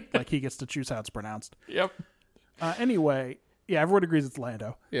 maybe. Like, he gets to choose how it's pronounced. Yep. Anyway, yeah, everyone agrees it's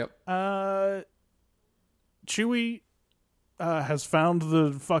Lando. Yep. Chewie has found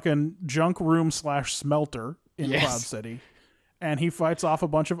the fucking junk room / smelter in Cloud City. And he fights off a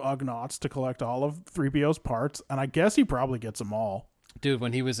bunch of Ugnaughts to collect all of 3PO's parts, and I guess he probably gets them all. Dude,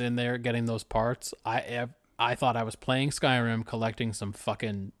 when he was in there getting those parts, I thought I was playing Skyrim collecting some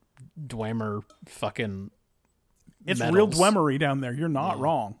fucking Dwemer fucking It's metals. Real Dwemery down there. You're not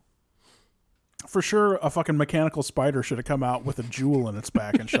wrong. For sure, a fucking mechanical spider should have come out with a jewel in its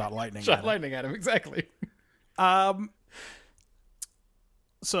back and shot lightning at him. Lightning at him, exactly.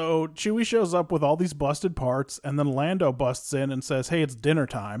 So Chewie shows up with all these busted parts, and then Lando busts in and says, "Hey, it's dinner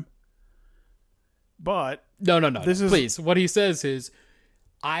time." But no. Please, what he says is,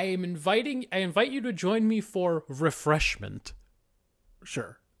 I invite you to join me for refreshment.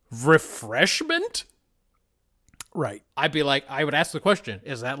 Sure. Refreshment? Right. I'd be like, I would ask the question,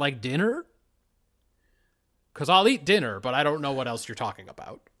 is that like dinner? Because I'll eat dinner, but I don't know what else you're talking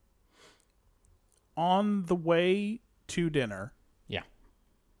about. On the way to dinner,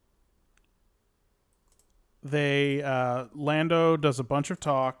 Lando does a bunch of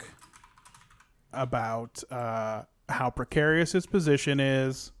talk about how precarious his position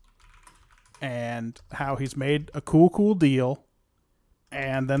is and how he's made a cool deal.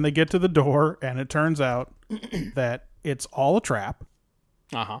 And then they get to the door, and it turns out that it's all a trap.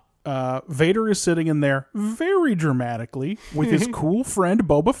 Uh-huh. Vader is sitting in there very dramatically with his cool friend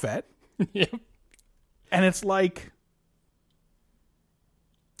Boba Fett. Yep. And it's like...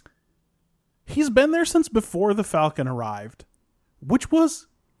 He's been there since before the Falcon arrived, which was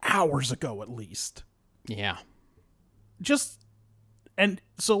hours ago at least. Yeah. And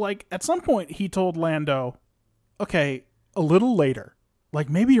so, like, at some point he told Lando, okay, a little later, like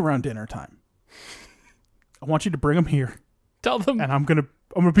maybe around dinner time, I want you to bring him here. Tell them. And I'm gonna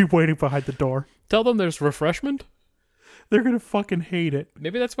be waiting behind the door. Tell them there's refreshment. They're gonna fucking hate it.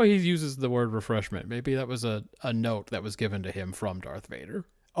 Maybe that's why he uses the word refreshment. Maybe that was a note that was given to him from Darth Vader.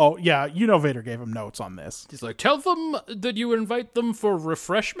 Oh, yeah, Vader gave him notes on this. He's like, tell them that you invite them for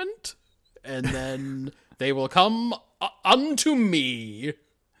refreshment, and then they will come unto me.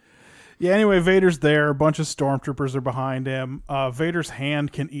 Yeah, anyway, Vader's there. A bunch of stormtroopers are behind him. Vader's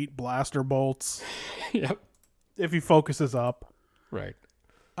hand can eat blaster bolts. Yep. If he focuses up. Right.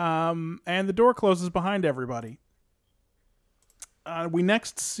 And the door closes behind everybody. We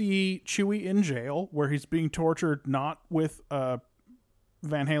next see Chewie in jail, where he's being tortured not with...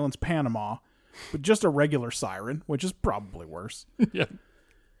 Van Halen's Panama, but just a regular siren, which is probably worse. Yeah.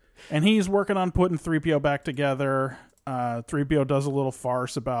 And he's working on putting 3PO back together. 3PO does a little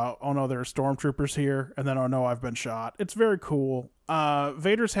farce about, oh no, there are stormtroopers here, and then, oh no, I've been shot. It's very cool.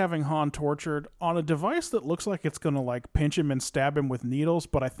 Vader's having Han tortured on a device that looks like it's going to like pinch him and stab him with needles,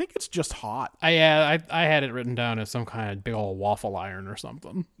 but I think it's just hot. I had it written down as some kind of big old waffle iron or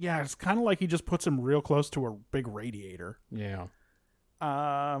something. Yeah, it's kind of like he just puts him real close to a big radiator. Yeah.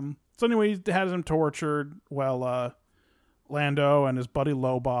 So anyway, he has him tortured while Lando and his buddy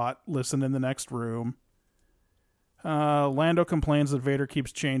Lobot listen in the next room. Lando complains that Vader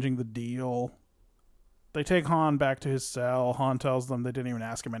keeps changing the deal. They take Han back to his cell. Han tells them they didn't even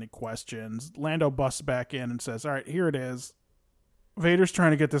ask him any questions. Lando busts back in and says, all right, here it is. Vader's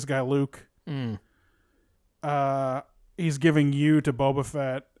trying to get this guy Luke. He's giving you to Boba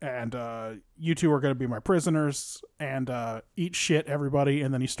Fett, and you two are going to be my prisoners, and eat shit, everybody,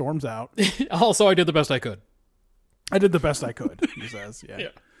 and then he storms out. Also, I did the best I could. I did the best I could, he says.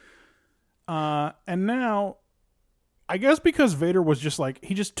 Yeah. And now, I guess because Vader was just like,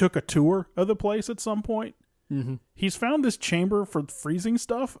 he just took a tour of the place at some point. Mm-hmm. He's found this chamber for freezing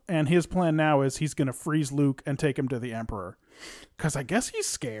stuff, and his plan now is he's going to freeze Luke and take him to the Emperor. Because I guess he's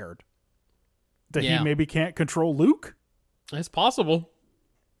scared that he maybe can't control Luke. It's possible.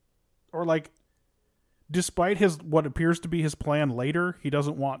 Or like, despite what appears to be his plan later, he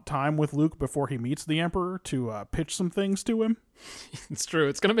doesn't want time with Luke before he meets the Emperor to pitch some things to him. It's true.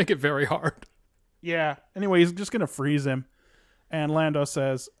 It's going to make it very hard. Yeah. Anyway, he's just going to freeze him. And Lando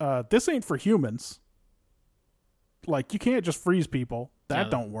says, this ain't for humans. Like, you can't just freeze people.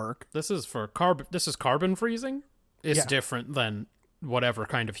 That don't work. This is for carbon freezing? It's different than whatever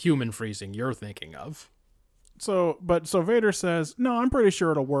kind of human freezing you're thinking of. So Vader says, no, I'm pretty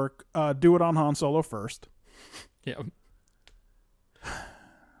sure it'll work. Do it on Han Solo first. Yeah.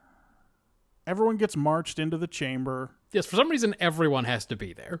 Everyone gets marched into the chamber. Yes, for some reason, everyone has to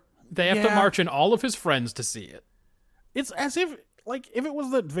be there. They have to march in all of his friends to see it. It's as if it was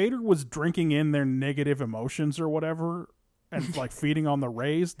that Vader was drinking in their negative emotions or whatever and like feeding on the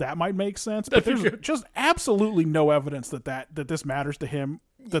rays, that might make sense. But there's just absolutely no evidence that this matters to him,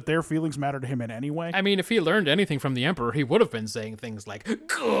 that their feelings matter to him in any way. I mean, if he learned anything from the Emperor, he would have been saying things like,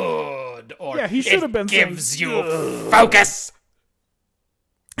 good, or he should have been gives saying, you focus.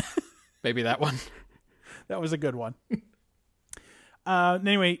 Maybe that one. That was a good one.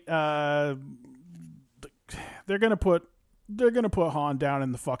 Anyway, they're gonna put Han down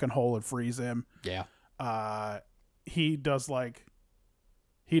in the fucking hole and freeze him. Yeah. He does the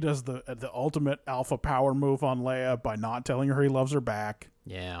ultimate alpha power move on Leia by not telling her he loves her back.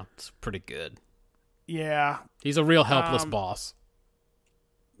 Yeah, it's pretty good. Yeah. He's a real helpless boss.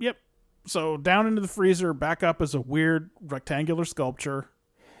 Yep. So down into the freezer, back up as a weird rectangular sculpture.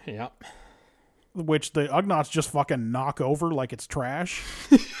 Yep. Which the Ugnaughts just fucking knock over like it's trash.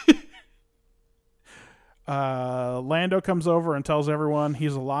 Lando comes over and tells everyone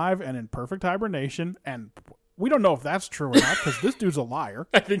he's alive and in perfect hibernation, and we don't know if that's true or not because this dude's a liar.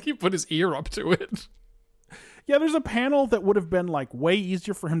 I think he put his ear up to it. Yeah, there's a panel that would have been like way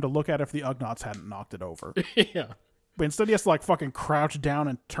easier for him to look at if the Ugnaughts hadn't knocked it over. Yeah. But instead he has to like fucking crouch down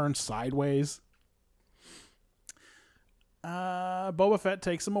and turn sideways. Boba Fett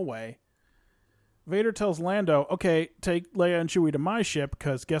takes him away. Vader tells Lando, okay, take Leia and Chewie to my ship,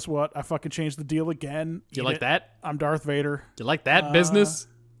 because guess what? I fucking changed the deal again. Do you like that? I'm Darth Vader. Do you like that business?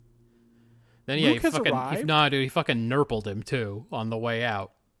 Then yeah, Luke has arrived? He fucking nurpled him too on the way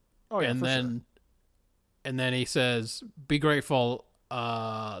out. Oh yeah, and then he says, be grateful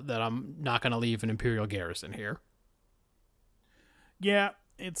that I'm not going to leave an Imperial garrison here. Yeah,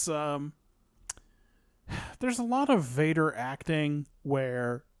 it's there's a lot of Vader acting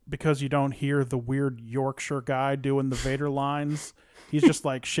where, because you don't hear the weird Yorkshire guy doing the Vader lines, he's just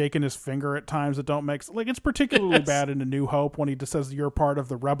like shaking his finger at times that don't make sense. Like, it's particularly bad in A New Hope when he just says you're part of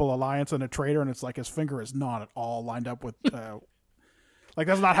the Rebel Alliance and a traitor, and it's like his finger is not at all lined up with like,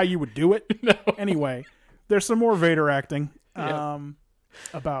 that's not how you would do it. No. Anyway, there's some more Vader acting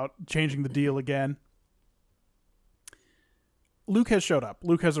about changing the deal again. Luke has showed up.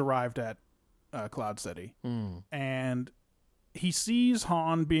 Luke has arrived at Cloud City, and he sees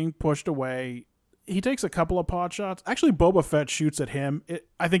Han being pushed away. He takes a couple of pot shots. Actually, Boba Fett shoots at him.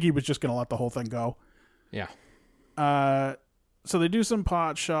 I think he was just going to let the whole thing go. Yeah. So they do some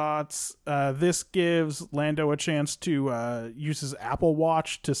pot shots. This gives Lando a chance to use his Apple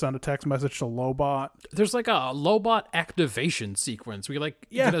Watch to send a text message to Lobot. There's like a Lobot activation sequence. We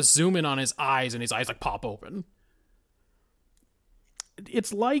you gotta zoom in on his eyes, and his eyes like pop open.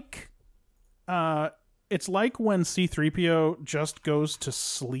 It's like when C-3PO just goes to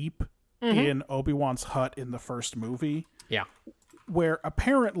sleep in Obi-Wan's hut in the first movie. Yeah. Where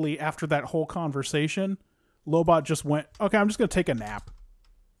apparently after that whole conversation, Lobot just went, okay, I'm just going to take a nap.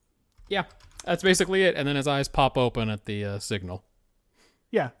 Yeah, that's basically it. And then his eyes pop open at the signal.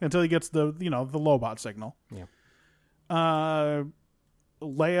 Yeah, until he gets the Lobot signal. Yeah.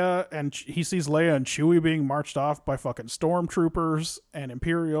 He sees Leia and Chewie being marched off by fucking stormtroopers and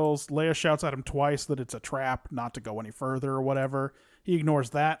Imperials. Leia shouts at him twice that it's a trap, not to go any further or whatever. He ignores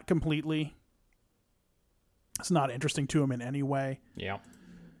that completely. It's not interesting to him in any way. Yeah.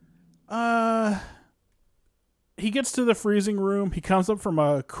 he gets to the freezing room. He comes up from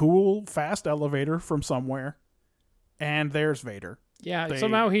a cool, fast elevator from somewhere, and there's Vader. Yeah,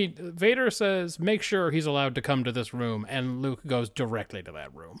 somehow Vader says, make sure he's allowed to come to this room, and Luke goes directly to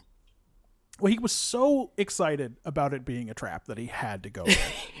that room. Well, he was so excited about it being a trap that he had to go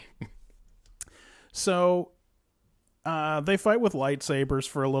there. So, they fight with lightsabers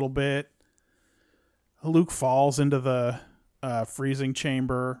for a little bit. Luke falls into the freezing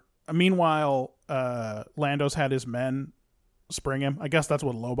chamber. Meanwhile, Lando's had his men spring him. I guess that's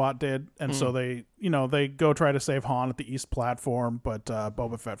what Lobot did. And so they go try to save Han at the East platform, but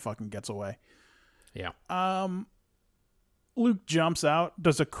Boba Fett fucking gets away. Yeah. Luke jumps out,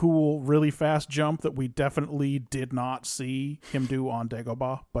 does a cool, really fast jump that we definitely did not see him do on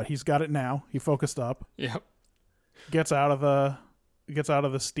Dagobah, but he's got it now. He focused up. Yep. Gets out of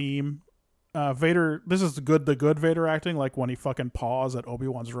the steam. Vader, this is the good Vader acting, like when he fucking paws at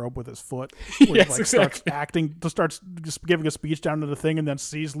Obi-Wan's robe with his foot. Where Yes, he, like, exactly. starts just giving a speech down to the thing, and then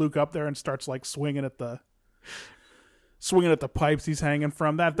sees Luke up there and starts like swinging at the pipes he's hanging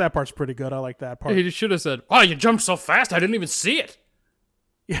from. That part's pretty good. I like that part. He should have said, wow, you jumped so fast, I didn't even see it.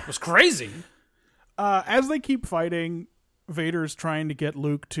 Yeah. It was crazy. As they keep fighting, Vader's trying to get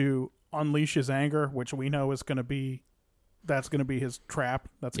Luke to unleash his anger, which we know is going to be his trap.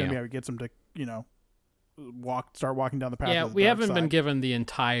 That's going to be how he gets him to, start walking down the path. Yeah, of the we dark haven't side. been given the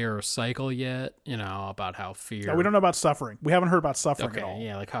entire cycle yet, about how fear... No, we don't know about suffering. We haven't heard about suffering at all.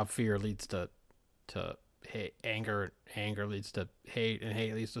 Yeah, like how fear leads to hate, anger leads to hate, and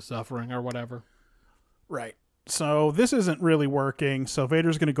hate leads to suffering, or whatever. Right. So this isn't really working. So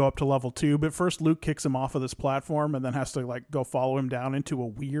Vader's going to go up to level 2, but first Luke kicks him off of this platform and then has to go follow him down into a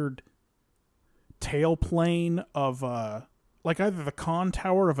weird tailplane of either the con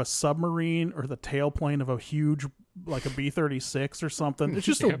tower of a submarine or the tailplane of a huge a B-36 or something. It's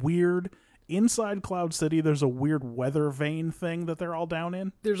just a weird inside Cloud City. There's a weird weather vane thing that they're all down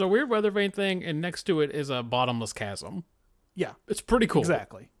in. There's a weird weather vane thing, and next to it is a bottomless chasm. Yeah, it's pretty cool.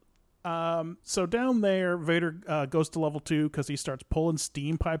 Exactly. So down there, Vader goes to level 2 because he starts pulling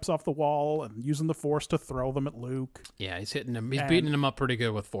steam pipes off the wall and using the Force to throw them at Luke. Yeah, he's hitting him. He's beating him up pretty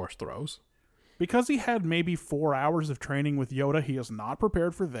good with Force throws. Because he had maybe 4 hours of training with Yoda, he is not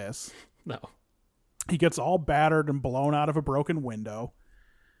prepared for this. No. He gets all battered and blown out of a broken window.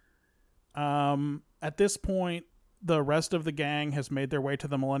 At this point, the rest of the gang has made their way to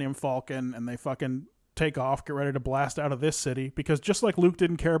the Millennium Falcon, and they fucking take off, get ready to blast out of this city, because just like Luke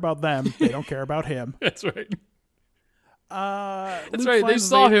didn't care about them, they don't care about him. That's right. That's Luke right. They finds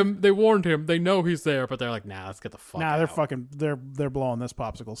saw him. They warned him. They know he's there, but they're like, nah, let's get the fuck out. They're blowing this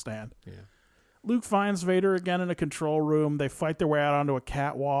popsicle stand. Yeah. Luke finds Vader again in a control room. They fight their way out onto a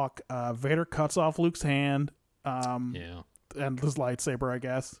catwalk. Vader cuts off Luke's hand. And his lightsaber, I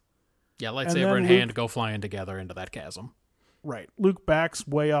guess. Yeah, lightsaber and hand go flying together into that chasm. Right. Luke backs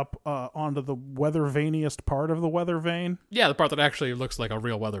way up onto the weather vaniest part of the weather vane. Yeah, the part that actually looks like a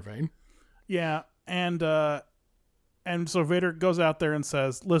real weather vane. Yeah, and so Vader goes out there and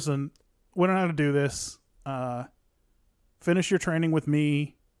says, listen, we don't know how to do this. Finish your training with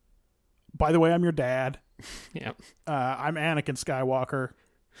me. By the way, I'm your dad. Yeah. I'm Anakin Skywalker.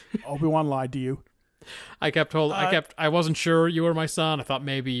 Obi-Wan lied to you. I wasn't sure you were my son. I thought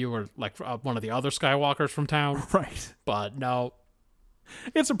maybe you were like one of the other Skywalkers from town. Right. But no.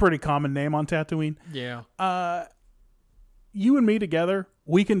 It's a pretty common name on Tatooine. Yeah. You and me together,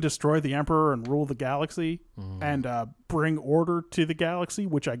 we can destroy the Emperor and rule the galaxy and bring order to the galaxy,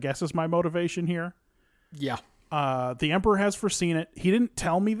 which I guess is my motivation here. Yeah. The Emperor has foreseen it. He didn't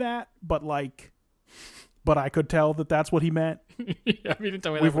tell me that, but I could tell that that's what he meant. Yeah, he didn't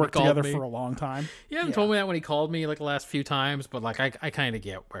tell me that. We've worked together for a long time. He hasn't told me that when he called me the last few times, but I kind of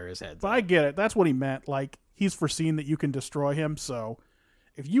get where his head's But at. I get it. That's what he meant. He's foreseen that you can destroy him. So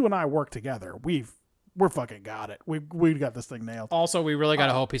if you and I work together, we're fucking got it. We got this thing nailed. Also, we really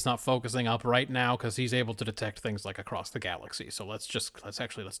gotta hope he's not focusing up right now because he's able to detect things across the galaxy. So let's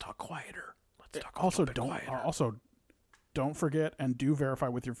talk quieter. Let's talk quieter. Also, don't forget and do verify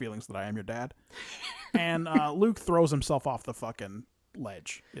with your feelings that I am your dad. And Luke throws himself off the fucking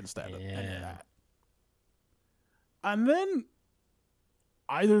ledge instead of any of that. And then,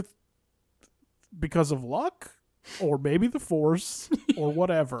 either because of luck, or maybe the Force, or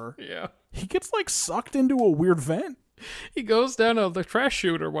whatever, he gets sucked into a weird vent. He goes down the trash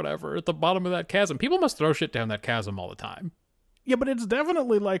chute or whatever at the bottom of that chasm. People must throw shit down that chasm all the time. Yeah, but it's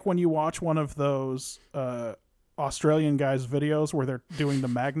definitely like when you watch one of those Australian guys' videos where they're doing the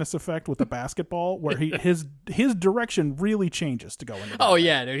Magnus effect with the basketball, where his direction really changes to go into that. Oh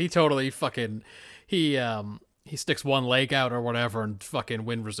yeah, dude, he totally He sticks one leg out or whatever, and fucking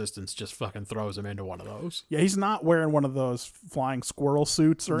wind resistance just fucking throws him into one of those. Yeah, he's not wearing one of those flying squirrel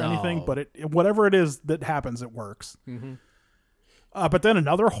suits or No. anything, but whatever it is that happens, it works. Mm-hmm. But then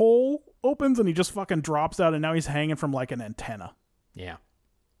another hole opens and he just fucking drops out, and now he's hanging from like an antenna. Yeah.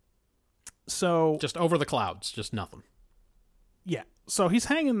 So Just over the clouds, just nothing. yeah, so he's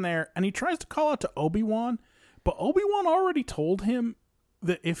hanging there, and he tries to call out to Obi-Wan, but Obi-Wan already told him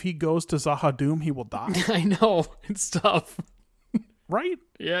that if he goes to Zahadum, he will die, I know. It's tough. right?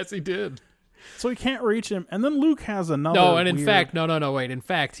 Yes, he did. So he can't reach him, and then Luke has another. No, and in weird- fact, no, wait. In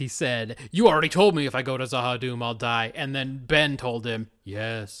fact, he said, "You already told me if I go to Zahadum, I'll die." And then Ben told him,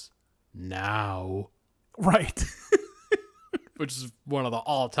 "Yes, now," right? which is one of the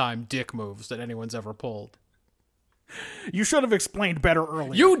all-time dick moves that anyone's ever pulled. You should have explained better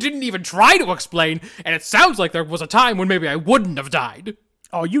earlier. You didn't even try to explain, and it sounds like there was a time when maybe I wouldn't have died.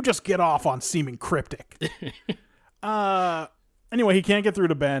 Oh, you just get off on seeming cryptic. Anyway, he can't get through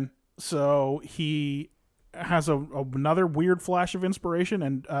to Ben, so he has another weird flash of inspiration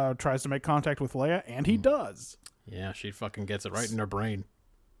and tries to make contact with Leia, and he does. Yeah, she fucking gets it right in her brain.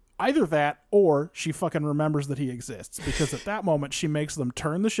 Either that, or she fucking remembers that he exists, because at that moment she makes them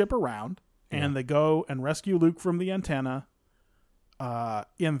turn the ship around, and they go and rescue Luke from the antenna.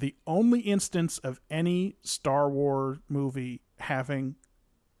 In the only instance of any Star Wars movie having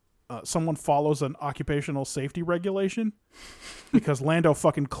someone follows an occupational safety regulation, because Lando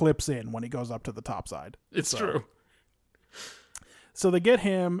fucking clips in when he goes up to the top side. It's true. So they get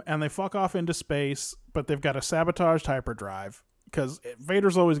him and they fuck off into space, but they've got a sabotaged hyperdrive, because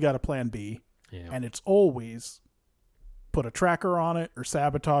Vader's always got a plan B, and it's always put a tracker on it or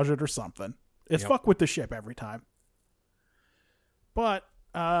sabotage it or something. It's fuck with the ship every time. But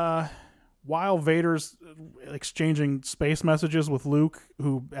while Vader's exchanging space messages with Luke,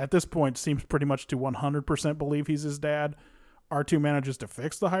 who at this point seems pretty much to 100% believe he's his dad, R2 manages to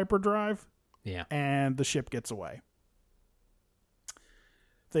fix the hyperdrive, and the ship gets away.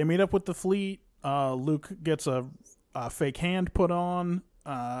 They meet up with the fleet. Luke gets a fake hand put on.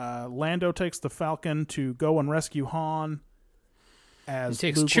 Lando takes the Falcon to go and rescue Han. As He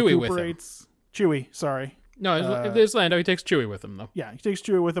takes Luke Chewie with him. recuperates. Chewie, sorry. No, if there's Lando, he takes Chewie with him, though. Yeah, he takes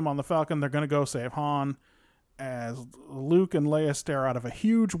Chewie with him on the Falcon. They're going to go save Han. As Luke and Leia stare out of a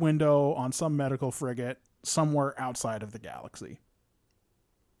huge window on some medical frigate somewhere outside of the galaxy.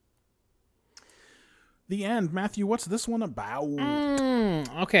 The end. Matthew, what's this one about?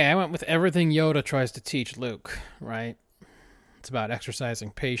 Okay, I went with everything Yoda tries to teach Luke, right? It's about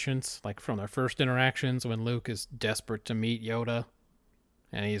exercising patience, like from their first interactions when Luke is desperate to meet Yoda,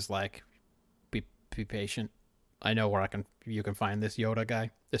 and he's like, be patient. I know where you can find this Yoda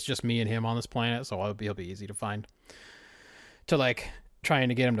guy. It's just me and him on this planet, so he'll be easy to find. To like trying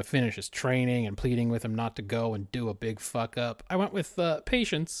to get him to finish his training and pleading with him not to go and do a big fuck up. I went with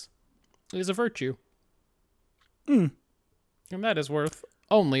patience is a virtue. And that is worth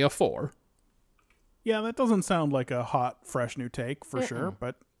only a 4. Yeah, that doesn't sound like a hot, fresh new take for sure,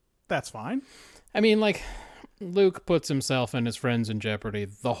 but that's fine. I mean, like, Luke puts himself and his friends in jeopardy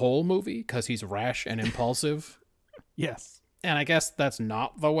the whole movie because he's rash and impulsive. Yes. And I guess that's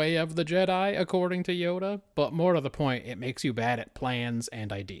not the way of the Jedi, according to Yoda. But more to the point, it makes you bad at plans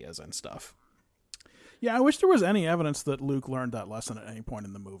and ideas and stuff. Yeah, I wish there was any evidence that Luke learned that lesson at any point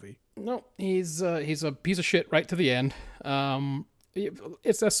in the movie. No, he's a piece of shit right to the end.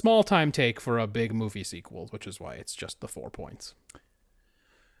 It's a small time take for a big movie sequel, which is why it's just the 4 points.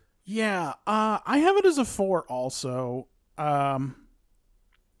 Yeah, I have it as a 4 also.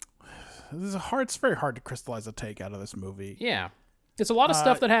 It's very hard to crystallize a take out of this movie. Yeah. It's a lot of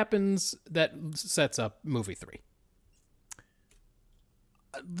stuff that happens that sets up movie 3.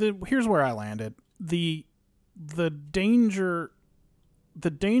 Here's where I landed. The danger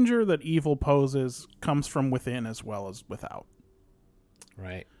that evil poses comes from within as well as without.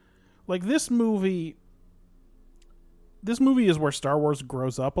 Right. Like this movie is where Star Wars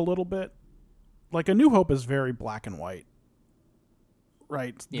grows up a little bit. Like A New Hope is very black and white.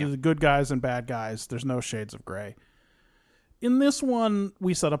 Right? Yeah. The good guys and bad guys, there's no shades of gray. In this one,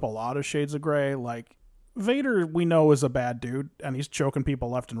 we set up a lot of shades of gray. Like Vader, we know, is a bad dude, and he's choking people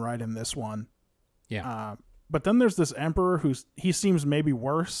left and right in this one. Yeah. But then there's this Emperor he seems maybe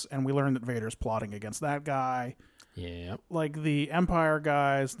worse, and we learn that Vader's plotting against that guy. Yeah. Like the Empire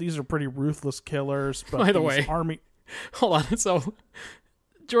guys, these are pretty ruthless killers. But By the these way, army. Hold on. So,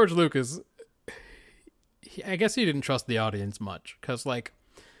 George Lucas, I guess he didn't trust the audience much, because, like,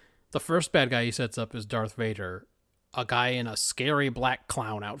 the first bad guy he sets up is Darth Vader, a guy in a scary black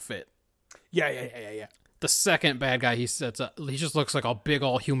clown outfit. Yeah. The second bad guy he sets up, he just looks like a big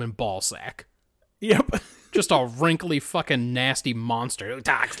old human ball sack. Yep. Just a wrinkly fucking nasty monster who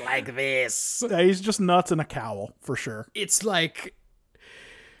talks like this. Yeah, he's just nuts in a cowl, for sure. It's like...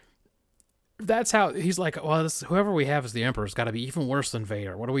 That's how he's like, well, whoever we have as the Emperor's got to be even worse than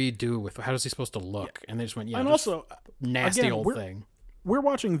Vader. What do we do with, how is he supposed to look? And they just went, And also, nasty again, old thing. We're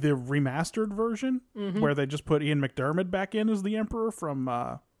watching the remastered version where they just put Ian McDiarmid back in as the Emperor from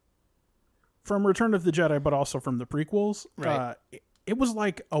Return of the Jedi, but also from the prequels. Right. It was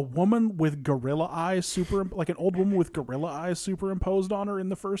like a woman with gorilla eyes like an old woman with gorilla eyes superimposed on her in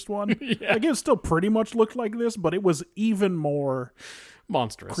the first one. Yeah. Like, it still pretty much looked like this, but it was even more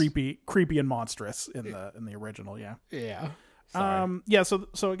Monstrous. creepy and monstrous in the original. Yeah. Yeah. Sorry. Yeah,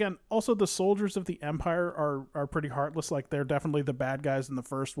 so again, also the soldiers of the Empire are pretty heartless. Like, they're definitely the bad guys in the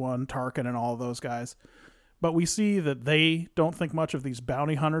first one, Tarkin and all of those guys. But we see that they don't think much of these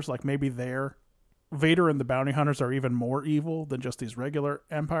bounty hunters. Like, maybe Vader and the bounty hunters are even more evil than just these regular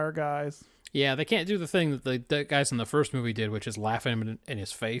Empire guys. Yeah, they can't do the thing that the guys in the first movie did, which is laugh at him in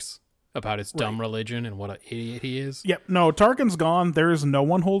his face about his dumb religion and what an idiot he is. Yep. No, Tarkin's gone. There is no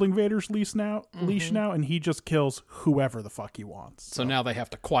one holding Vader's leash now, and he just kills whoever the fuck he wants. So now they have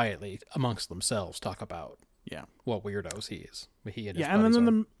to quietly, amongst themselves, talk about Yeah. what weirdos he is. He and his Yeah, and then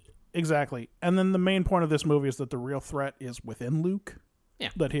buddies are. exactly. And then the main point of this movie is that the real threat is within Luke. Yeah.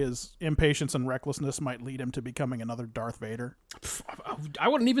 That his impatience and recklessness might lead him to becoming another Darth Vader. I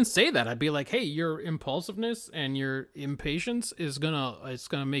wouldn't even say that. I'd be like, hey, your impulsiveness and your impatience it's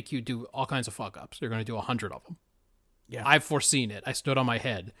gonna make you do all kinds of fuck ups. You're gonna do 100 of them. Yeah. I've foreseen it. I stood on my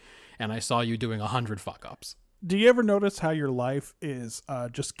head and I saw you doing 100 fuck ups. Do you ever notice how your life is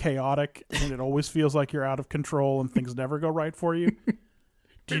just chaotic and it always feels like you're out of control and things never go right for you?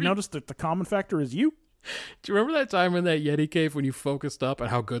 Do you notice that the common factor is you? Do you remember that time in that Yeti cave when you focused up and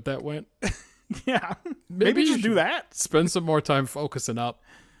how good that went? Yeah. Maybe Maybe just you do should that. Spend some more time focusing up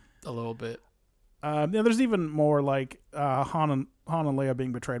a little bit. Yeah, there's even more like Han and Leia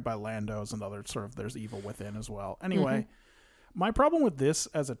being betrayed by Landos and other sort of there's evil within as well. Anyway, my problem with this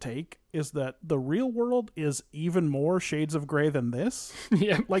as a take is that the real world is even more shades of gray than this.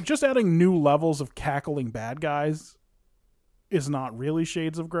 Yeah. Like, just adding new levels of cackling bad guys is not really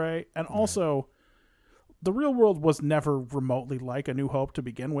shades of gray. And also, the real world was never remotely like A New Hope to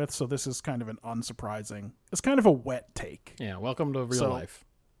begin with, so this is kind of an unsurprising... It's kind of a wet take. Yeah, welcome to real life.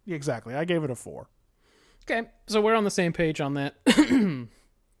 Exactly. I gave it a 4. Okay, so we're on the same page on that.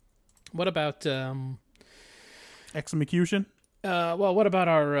 What about... Execution? well, what about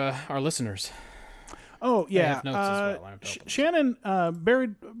our listeners? Oh, I yeah. have notes as well. I have to open them. Shannon,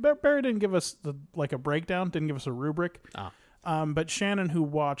 Barry didn't give us a breakdown, didn't give us a rubric. But Shannon, who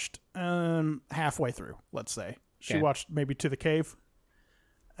watched halfway through, let's say. She Okay. watched maybe to the cave.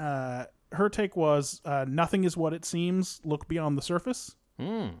 Her take was, nothing is what it seems, look beyond the surface.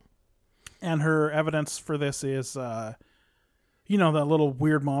 And her evidence for this is, that little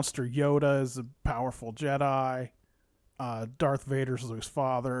weird monster Yoda is a powerful Jedi. Darth Vader's Luke's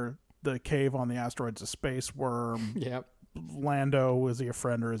father. The cave on the asteroid's a space worm. Yep. Lando, is he a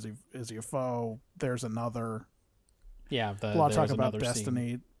friend or is he a foe? There's another. Yeah, A lot of talk there's about another destiny,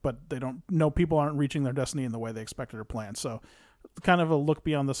 scene. but people aren't reaching their destiny in the way they expected or planned. So, kind of a look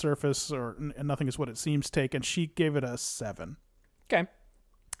beyond the surface, or nothing is what it seems take. And she gave it a 7. Okay.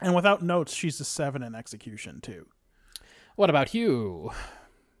 And without notes, she's a 7 in execution too. What about you?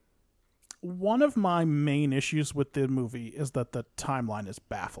 One of my main issues with the movie is that the timeline is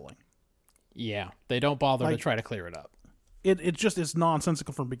baffling. Yeah, they don't bother to Like- try to clear it up. It just is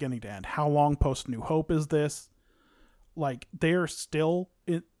nonsensical from beginning to end. How long post New Hope is this? Like, they're still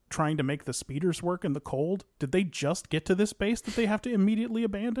trying to make the speeders work in the cold. Did they just get to this base that they have to immediately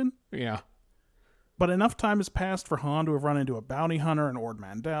abandon? Yeah. But enough time has passed for Han to have run into a bounty hunter and Ord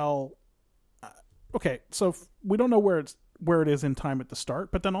Mantell. Okay, so we don't know where it is in time at the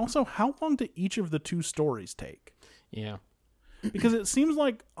start, but then also, how long do each of the two stories take? Yeah. Because it seems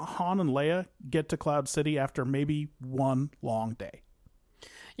like Han and Leia get to Cloud City after maybe one long day.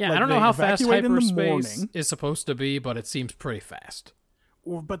 Yeah, Like, I don't know they how fast evacuate in the hyperspace morning. is supposed to be, but it seems pretty fast.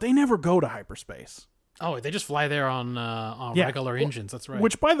 But they never go to hyperspace. Oh, they just fly there on Yeah. regular Well, engines. That's right.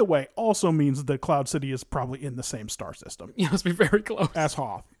 Which, by the way, also means that Cloud City is probably in the same star system you must be very close. as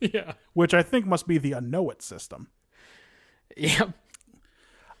Hoth, Yeah. which I think must be the Unknowit system. Yep.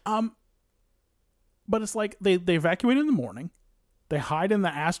 But it's like they evacuate in the morning. They hide in the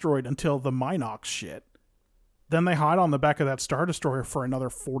asteroid until the Minox shit. Then they hide on the back of that Star Destroyer for another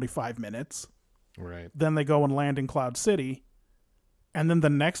 45 minutes. Right. Then they go and land in Cloud City. And then the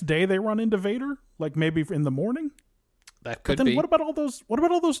next day they run into Vader, like maybe in the morning. That could But then be. what about all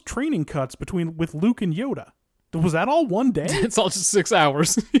those training cuts with Luke and Yoda? Was that all one day? It's all just 6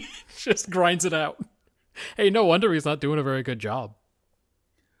 hours. Just grinds it out. Hey, no wonder he's not doing a very good job.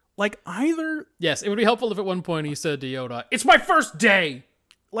 Like, either... Yes, it would be helpful if at one point he said to Yoda, "It's my first day!"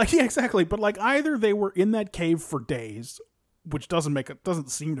 Like, yeah, exactly. But, like, either they were in that cave for days, which doesn't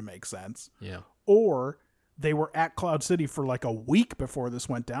seem to make sense. Yeah. Or they were at Cloud City for, like, a week before this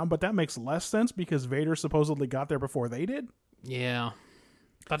went down, but that makes less sense because Vader supposedly got there before they did. Yeah.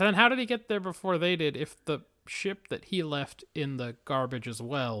 But then how did he get there before they did if the ship that he left in the garbage as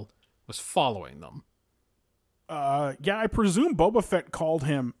well was following them? Yeah, I presume Boba Fett called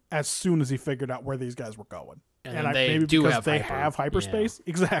him as soon as he figured out where these guys were going. And they do because have they hyper. have hyperspace. Yeah.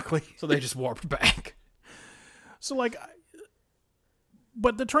 Exactly. So they just warped back. So, like,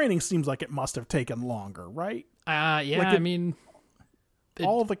 but the training seems like it must have taken longer, right? Yeah, I mean...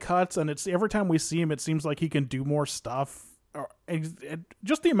 all the cuts, and it's every time we see him, it seems like he can do more stuff.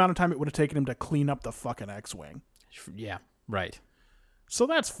 Just the amount of time it would have taken him to clean up the fucking X-Wing. Yeah, right. So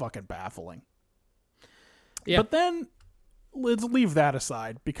that's fucking baffling. Yeah. But then, let's leave that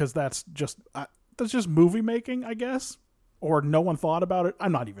aside, because that's just movie making, I guess. Or no one thought about it.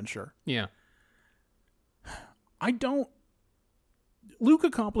 I'm not even sure. Yeah. Luke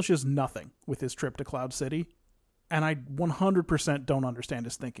accomplishes nothing with his trip to Cloud City, and I 100% don't understand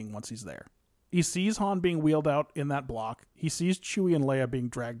his thinking once he's there. He sees Han being wheeled out in that block. He sees Chewie and Leia being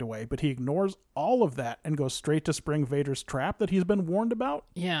dragged away, but he ignores all of that and goes straight to spring Vader's trap that he's been warned about.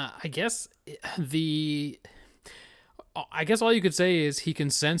 Yeah, I guess all you could say is he can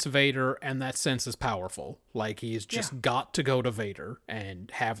sense Vader, and that sense is powerful. Like, he's just got to go to Vader and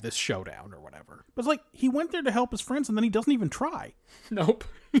have this showdown or whatever. But it's like, he went there to help his friends, and then he doesn't even try. Nope.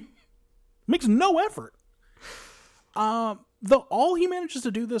 Makes no effort. All he manages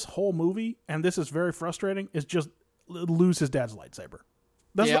to do this whole movie, and this is very frustrating, is just lose his dad's lightsaber.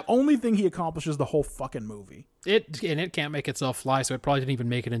 That's the only thing he accomplishes the whole fucking movie. It can't make itself fly, so it probably didn't even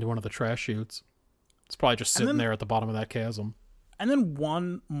make it into one of the trash chutes. It's probably just sitting there at the bottom of that chasm. And then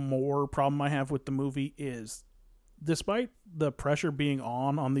one more problem I have with the movie is, despite the pressure being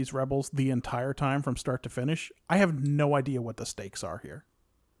on these rebels the entire time from start to finish, I have no idea what the stakes are here.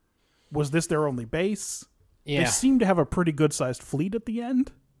 Was this their only base? Yeah. They seem to have a pretty good-sized fleet at the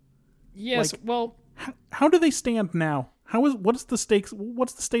end. Yes, well... How do they stand now? What's the stakes?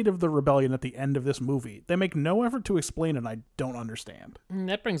 What's the state of the rebellion at the end of this movie? They make no effort to explain, and I don't understand.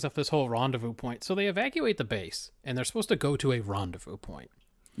 That brings up this whole rendezvous point. So they evacuate the base, and they're supposed to go to a rendezvous point.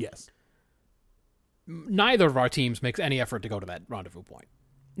 Yes. Neither of our teams makes any effort to go to that rendezvous point.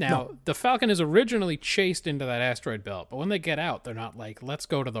 Now, the Falcon is originally chased into that asteroid belt, but when they get out, they're not like, let's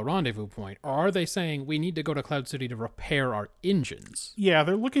go to the rendezvous point. Or are they saying, we need to go to Cloud City to repair our engines? Yeah,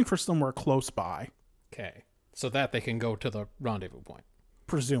 they're looking for somewhere close by. Okay. So that they can go to the rendezvous point.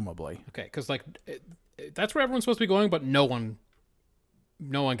 Presumably. Okay, because, like, that's where everyone's supposed to be going, but no one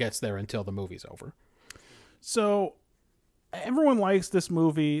gets there until the movie's over. So, everyone likes this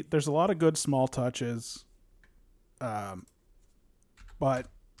movie. There's a lot of good small touches. But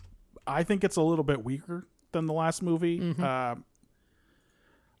I think it's a little bit weaker than the last movie. Mm-hmm.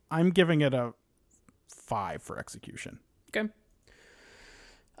 I'm giving it a 5 for execution. Okay.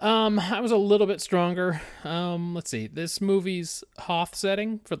 I was a little bit stronger. Let's see. This movie's Hoth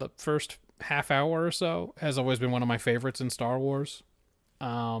setting for the first half hour or so has always been one of my favorites in Star Wars.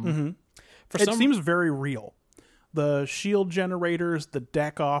 It seems very real. The shield generators, the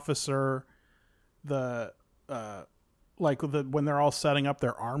deck officer, when they're all setting up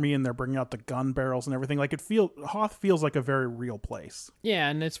their army and they're bringing out the gun barrels and everything, Hoth feels like a very real place. Yeah,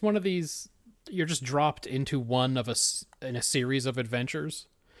 and it's one of these, you're just dropped into one in a series of adventures.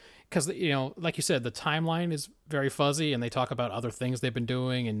 Because, like you said, the timeline is very fuzzy, and they talk about other things they've been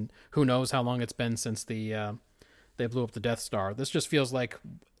doing, and who knows how long it's been since they blew up the Death Star. This just feels like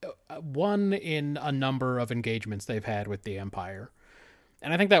one in a number of engagements they've had with the Empire.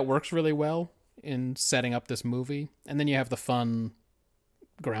 And I think that works really well in setting up this movie. And then you have the fun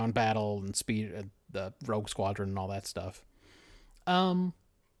ground battle and the Rogue Squadron and all that stuff.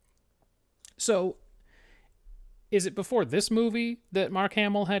 So... is it before this movie that Mark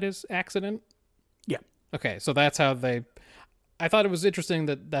Hamill had his accident? Yeah. Okay, so that's how I thought it was interesting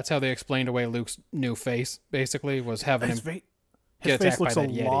that's how they explained away Luke's new face, basically, was having his him his get face attacked looks by a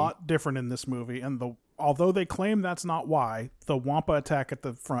that Yeti. lot different in this movie, and although they claim that's not why, the Wampa attack at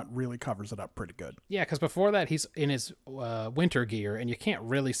the front really covers it up pretty good. Yeah, because before that, he's in his winter gear, and you can't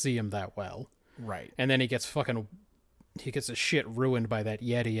really see him that well. Right. And then he gets his shit ruined by that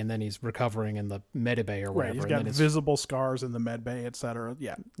Yeti, and then he's recovering in the medbay or whatever. Right, he's got visible scars in the medbay, etc.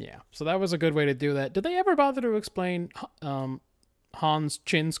 Yeah. Yeah, so that was a good way to do that. Did they ever bother to explain Han's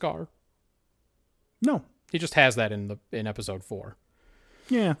chin scar? No. He just has that in episode 4.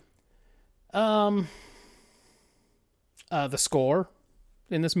 Yeah. The score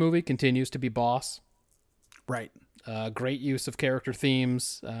in this movie continues to be boss. Right. Great use of character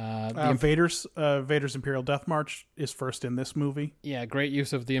themes. Vader's Imperial Death March is first in this movie. Yeah, great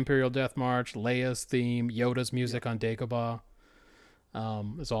use of the Imperial Death March, Leia's theme, Yoda's music on Dagobah.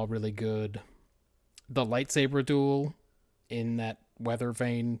 Is all really good. The lightsaber duel in that weather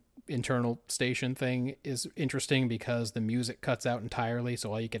vane internal station thing is interesting because the music cuts out entirely,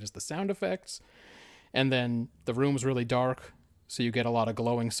 so all you get is the sound effects. And then the room's really dark, so you get a lot of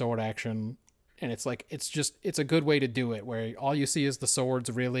glowing sword action. And it's like, it's a good way to do it, where all you see is the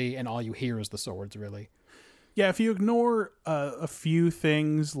swords really, and all you hear is the swords really. Yeah, if you ignore a few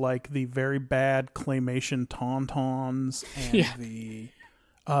things like the very bad claymation tauntauns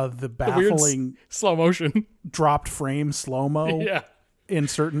and the baffling slow motion dropped frame slow-mo yeah. in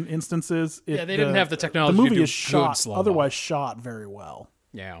certain instances. They didn't have the technology The movie to do is shot, slow-mo. otherwise shot very well.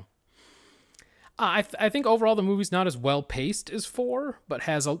 Yeah. I think overall the movie's not as well paced as 4, but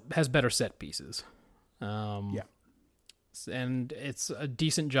has better set pieces. Yeah. And it's a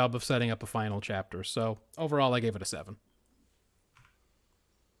decent job of setting up a final chapter. So overall, I gave it a 7.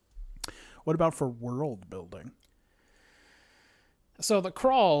 What about for world building? So the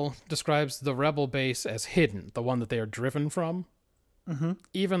crawl describes the rebel base as hidden, the one that they are driven from. Mm-hmm.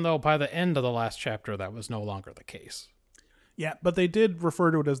 Even though by the end of the last chapter, that was no longer the case. Yeah, but they did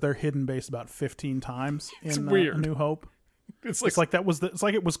refer to it as their hidden base about 15 times in weird. A New Hope. It's like that was it's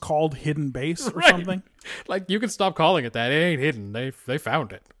like it was called Hidden Base or right. something. Like, you can stop calling it that. It ain't hidden. They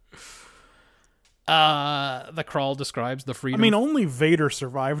found it. The crawl describes the freedom. I mean, only Vader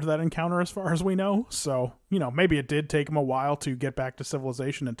survived that encounter as far as we know. So, maybe it did take him a while to get back to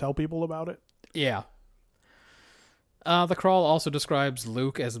civilization and tell people about it. Yeah. The crawl also describes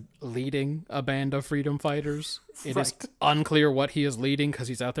Luke as leading a band of freedom fighters. It is unclear what he is leading because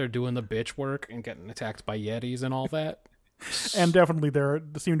he's out there doing the bitch work and getting attacked by Yetis and all that. And definitely there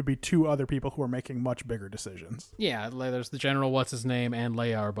seem to be 2 other people who are making much bigger decisions. Yeah, there's the General What's-His-Name and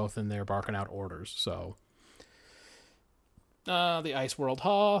Leia are both in there barking out orders, so... the Ice World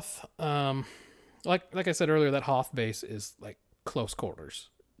Hoth. Like I said earlier, that Hoth base is, like, close quarters.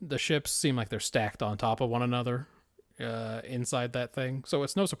 The ships seem like they're stacked on top of one another inside that thing. So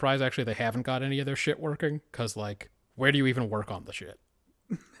it's no surprise, actually, they haven't got any of their shit working, because, like, where do you even work on the shit?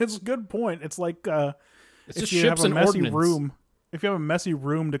 It's a good point. It's like... It's just ships and ordnance. If you have a messy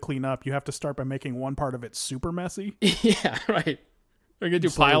room to clean up, you have to start by making one part of it super messy. Yeah, right. We're going to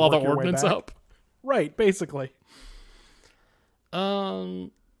pile all the ordnance up. Right, basically.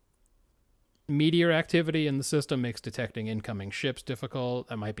 Meteor activity in the system makes detecting incoming ships difficult.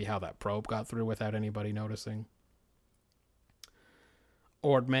 That might be how that probe got through without anybody noticing.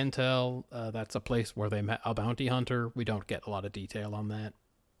 Ord Mantell, that's a place where they met a bounty hunter. We don't get a lot of detail on that.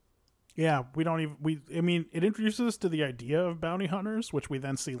 Yeah, it introduces us to the idea of bounty hunters, which we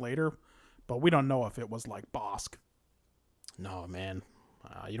then see later, but we don't know if it was like Bosk. No, man.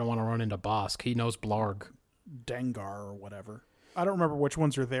 You don't want to run into Bosk. He knows Blarg. Dengar or whatever. I don't remember which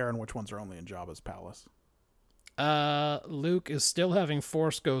ones are there and which ones are only in Jabba's palace. Luke is still having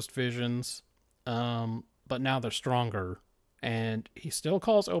Force Ghost visions, but now they're stronger, and he still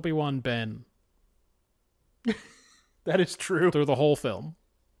calls Obi-Wan Ben. That is true. Through the whole film.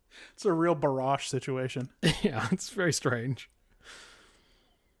 It's a real barrage situation. Yeah, it's very strange.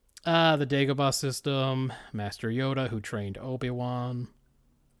 The Dagobah system, Master Yoda, who trained Obi-Wan.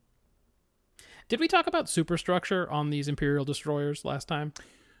 Did we talk about superstructure on these Imperial destroyers last time?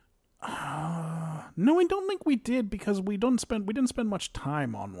 No, I don't think we did because we didn't spend much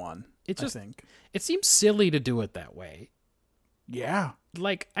time on one. I think it seems silly to do it that way. Yeah,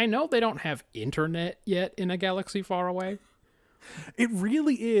 like I know they don't have internet yet in a galaxy far away. It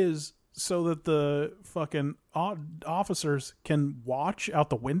really is so that the fucking officers can watch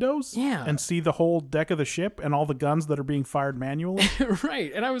out the windows and see the whole deck of the ship and all the guns that are being fired manually.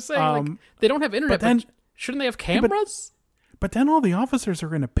 Right. And I was saying, they don't have internet, but shouldn't they have cameras? But then all the officers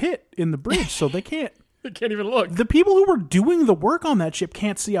are in a pit in the bridge, so they can't... They can't even look. The people who were doing the work on that ship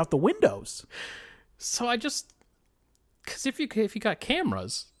can't see out the windows. So I just... Because if you got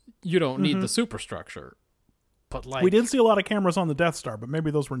cameras, you don't need the superstructure. But like, we did see a lot of cameras on the Death Star, but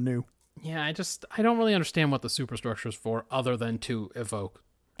maybe those were new. Yeah, I don't really understand what the superstructure is for other than to evoke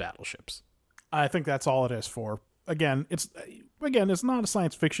battleships. I think that's all it is for. Again, it's not a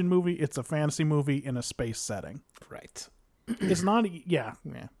science fiction movie. It's a fantasy movie in a space setting. Right. It's not... Yeah,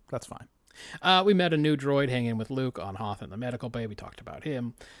 that's fine. We met a new droid hanging with Luke on Hoth in the medical bay. We talked about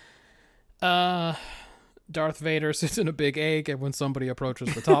him. Darth Vader sits in a big egg, and when somebody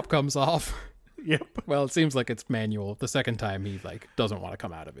approaches, the top comes off. Yep. Well, it seems like it's manual. The second time he doesn't want to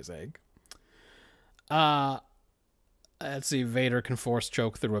come out of his egg. Let's see. Vader can force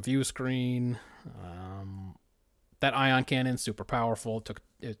choke through a view screen. That ion cannon's super powerful.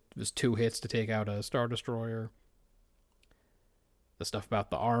 It was 2 hits to take out a Star Destroyer. The stuff about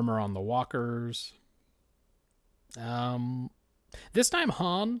the armor on the walkers. This time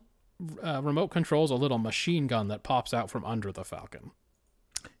Han remote controls a little machine gun that pops out from under the Falcon.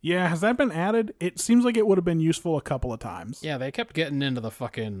 Yeah, has that been added? It seems like it would have been useful a couple of times. Yeah, they kept getting into the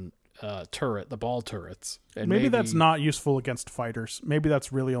fucking turret, the ball turrets. And maybe that's not useful against fighters. Maybe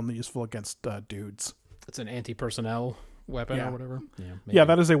that's really only useful against dudes. It's an anti-personnel weapon or whatever. Yeah,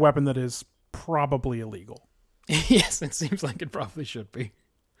 that is a weapon that is probably illegal. Yes, it seems like it probably should be.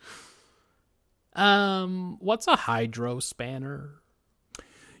 What's a hydro spanner?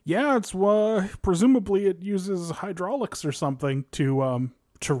 Yeah, it's presumably it uses hydraulics or something to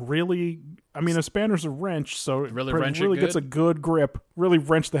really. I mean, a spanner's a wrench, so it really gets a good grip. Really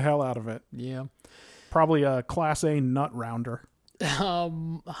wrench the hell out of it. Yeah, probably a Class A nut rounder.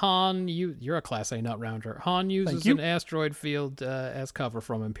 Han, you're a Class A nut rounder. Han uses an asteroid field as cover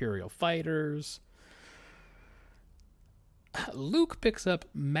from Imperial fighters. Luke picks up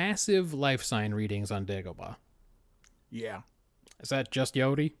massive life sign readings on Dagobah. Yeah. Is that just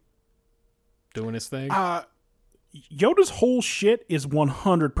Yodi doing his thing? Yoda's whole shit is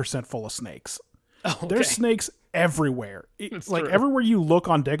 100% full of snakes. Oh, okay. There's snakes everywhere. Like, everywhere you look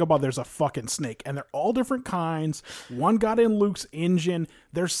on Dagobah, there's a fucking snake. And they're all different kinds. One got in Luke's engine.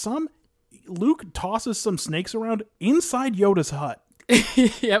 There's some... Luke tosses some snakes around inside Yoda's hut.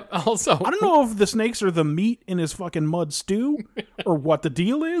 Yep, also... I don't know if the snakes are the meat in his fucking mud stew or what the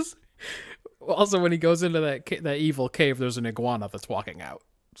deal is. Also, when he goes into that evil cave, there's an iguana that's walking out.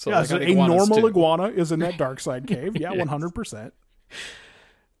 So yeah, so a normal iguana is in that dark side cave. Yeah, 100%.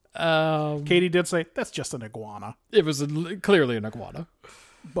 Katie did say, that's just an iguana. It was clearly an iguana.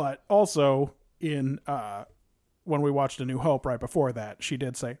 But also, in when we watched A New Hope right before that, she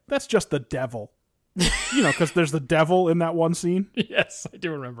did say, that's just the devil. You know, because there's the devil in that one scene. Yes, I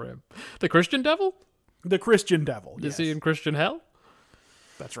do remember him. The Christian devil? The Christian devil, Is he in Christian hell?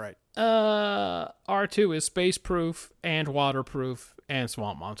 That's right. R2 is space proof and waterproof and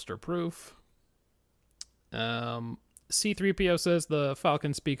swamp monster proof. C-3PO says the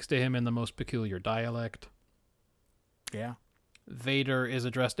Falcon speaks to him in the most peculiar dialect. Yeah. Vader is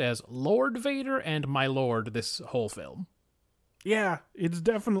addressed as Lord Vader and My Lord this whole film. Yeah, it's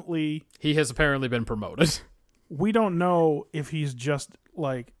definitely... He has apparently been promoted. We don't know if he's just,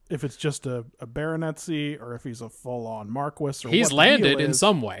 like, if it's just a baronetcy or if he's a full-on Marquis or he's landed in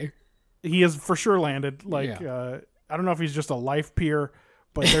some way. He has for sure landed. Like, I don't know if he's just a life peer,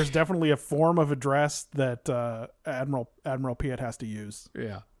 but there's definitely a form of address that Admiral Piet has to use.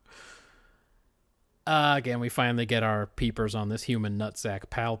 Yeah. Again, we finally get our peepers on this human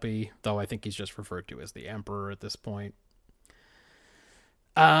nutsack Palpy, though I think he's just referred to as the Emperor at this point.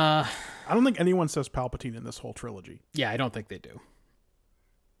 I don't think anyone says Palpatine in this whole trilogy. Yeah, I don't think they do.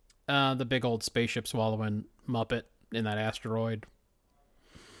 The big old spaceship swallowing Muppet in that asteroid.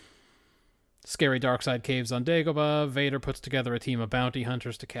 Scary darkside caves on Dagobah. Vader puts together a team of bounty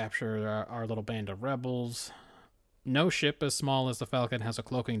hunters to capture our little band of rebels. No ship as small as the Falcon has a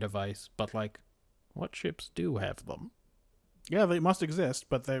cloaking device, but, like, what ships do have them? Yeah, they must exist,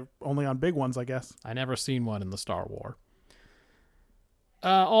 but they're only on big ones, I guess. I never seen one in the Star Wars.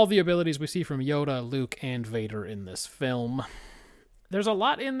 All the abilities we see from Yoda, Luke, and Vader in this film. There's a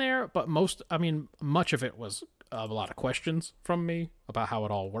lot in there, but much of it was a lot of questions from me about how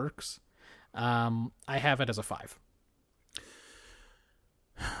it all works. I have it as a 5.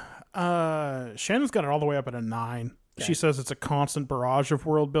 Shannon's got it all the way up at a 9. Okay. She says it's a constant barrage of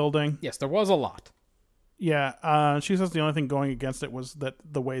world building. Yes, there was a lot. Yeah, she says the only thing going against it was that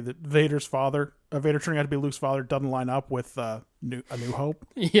the way that Vader turning out to be Luke's father, doesn't line up with A New Hope.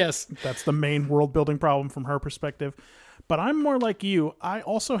 Yes. That's the main world building problem from her perspective. But I'm more like you. I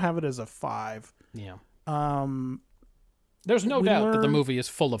also have it as a 5. Yeah. There's no doubt that the movie is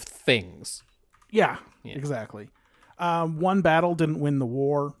full of things. Yeah. Exactly. One battle didn't win the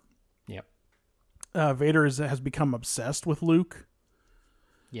war. Yep. Vader has become obsessed with Luke.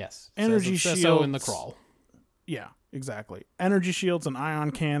 Yes. Energy shields. So in the crawl. Yeah, exactly. Energy shields and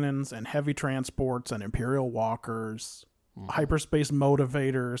ion cannons and heavy transports and Imperial walkers, hyperspace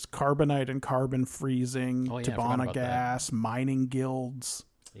motivators, carbonite and carbon freezing, Tabana gas, mining guilds.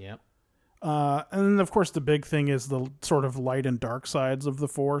 Yep. And then, of course, the big thing is the sort of light and dark sides of the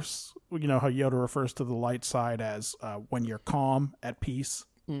Force. You know how Yoda refers to the light side as when you're calm, at peace,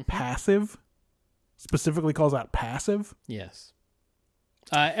 passive. Specifically calls out passive. Yes.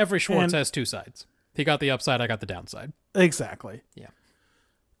 Every Schwartz has 2 sides. He got the upside, I got the downside. Exactly. Yeah.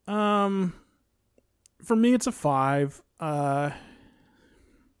 For me, it's a 5. I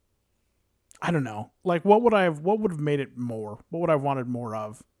don't know. Like, what would have made it more? What would I have wanted more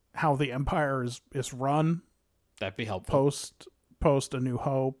of? How the Empire is run That'd be helpful. post A New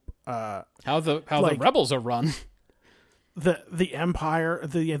Hope. How the rebels are run. The Empire,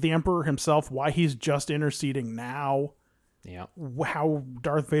 the Emperor himself, why he's just interceding now. Yeah. How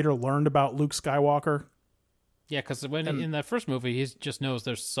Darth Vader learned about Luke Skywalker. Yeah, because in that first movie, he just knows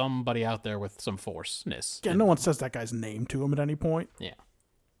there's somebody out there with some force-ness. Yeah, no one says that guy's name to him at any point. Yeah.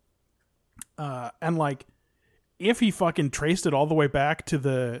 And like, if he fucking traced it all the way back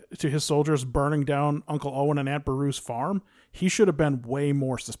to his soldiers burning down Uncle Owen and Aunt Beru's farm, he should have been way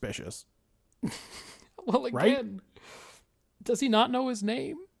more suspicious. Well, again, right? Does he not know his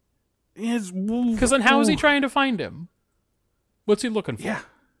name? Because then how is he trying to find him? What's he looking for? Yeah.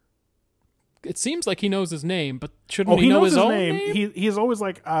 It seems like he knows his name, but shouldn't he know his own name? He's always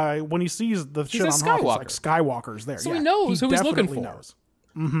like, when he sees the shit on Hoth, he's like, Skywalker's there. So he knows who he's looking for. Knows.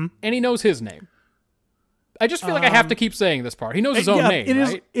 Mm-hmm. And he knows his name. I just feel like I have to keep saying this part. He knows his own name,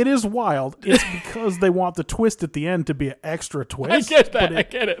 right? It is wild. It's because they want the twist at the end to be an extra twist. I get that. I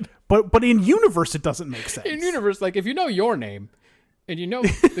get it. But in universe, it doesn't make sense. In universe, like, if you know your name, and you know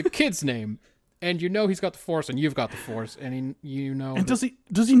the kid's name, and you know he's got the Force, and you've got the Force, and you know... And does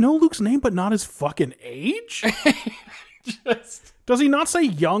he know Luke's name, but not his fucking age? Does he not say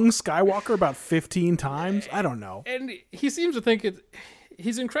young Skywalker about 15 times? I don't know. And he seems to think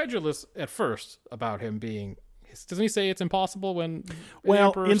he's incredulous at first about him being... Doesn't he say it's impossible when...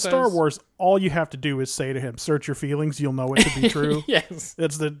 Well, in Star Wars, all you have to do is say to him, search your feelings, you'll know it to be true. Yes.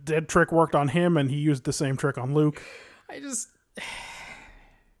 It's the dead trick worked on him, and he used the same trick on Luke.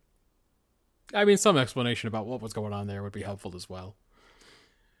 I mean, some explanation about what was going on there would be helpful as well.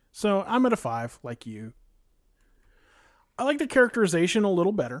 So I'm at a 5, like you. I like the characterization a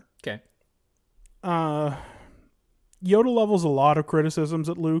little better. Okay. Yoda levels a lot of criticisms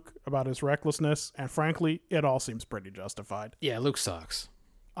at Luke about his recklessness, and frankly, it all seems pretty justified. Yeah, Luke sucks.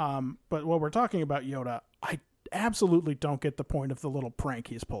 But what we're talking about Yoda, I absolutely don't get the point of the little prank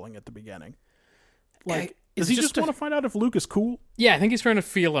he's pulling at the beginning. Like, does he just want to find out if Luke is cool? Yeah, I think he's trying to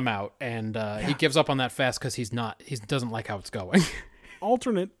feel him out, and he gives up on that fast because he doesn't like how it's going.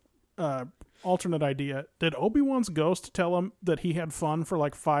 Alternate idea. Did Obi-Wan's ghost tell him that he had fun for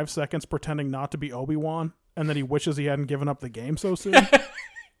like 5 seconds pretending not to be Obi-Wan, and that he wishes he hadn't given up the game so soon?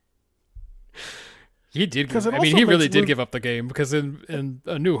 He did. He really did give up the game, because in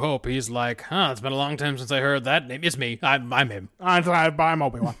A New Hope, he's like, it's been a long time since I heard that name. It's me. I'm him. I'm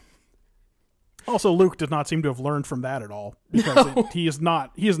Obi-Wan. Also, Luke does not seem to have learned from that at all, because he is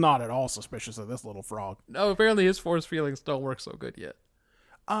not at all suspicious of this little frog. No, apparently his Force feelings don't work so good yet.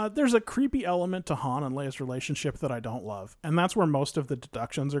 There's a creepy element to Han and Leia's relationship that I don't love, and that's where most of the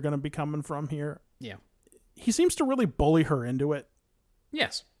deductions are going to be coming from here. Yeah. He seems to really bully her into it.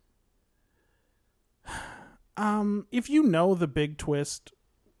 Yes. If you know the big twist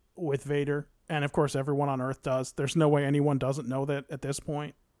with Vader, and of course everyone on Earth does, there's no way anyone doesn't know that at this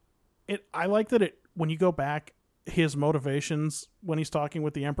point. I like that when you go back, his motivations when he's talking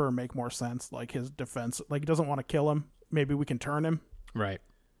with the Emperor make more sense. Like his defense, like he doesn't want to kill him. Maybe we can turn him. Right.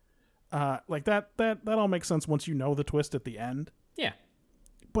 Like that all makes sense once you know the twist at the end. Yeah.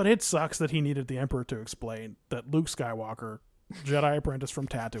 But it sucks that he needed the Emperor to explain that Luke Skywalker, Jedi apprentice from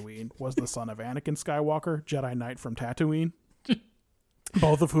Tatooine, was the son of Anakin Skywalker, Jedi Knight from Tatooine.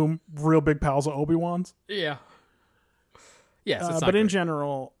 Both of whom real big pals of Obi-Wan's. Yeah. Yes, it's but in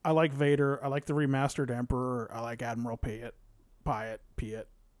general, I like Vader. I like the remastered Emperor. I like Admiral Piett.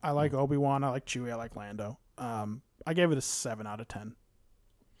 I like Obi-Wan. I like Chewie. I like Lando. I gave it a 7 out of 10.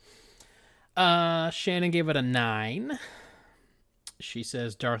 Shannon gave it a 9. She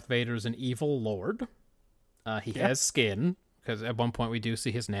says Darth Vader is an evil lord. He has skin, because at one point we do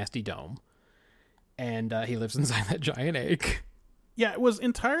see his nasty dome. And he lives inside that giant egg. Yeah, it was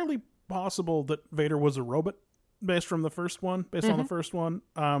entirely possible that Vader was a robot based on the first one.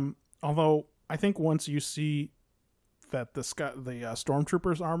 Although I think once you see that the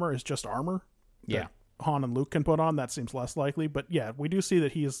stormtrooper's armor is just armor, that Han and Luke can put on, that seems less likely. But yeah, we do see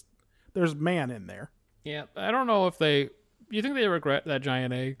that there's man in there. Yeah, I don't know if you think they regret that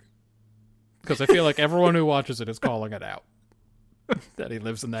giant egg? Because I feel like everyone who watches it is calling it out that he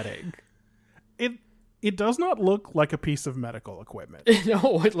lives in that egg. It does not look like a piece of medical equipment.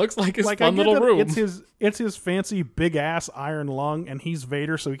 No, it looks like his fun little room. It's his fancy big ass iron lung, and he's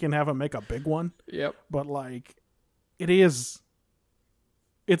Vader, so he can have him make a big one. Yep. But it's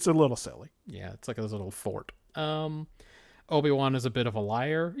a little silly. Yeah, it's like a little fort. Obi-Wan is a bit of a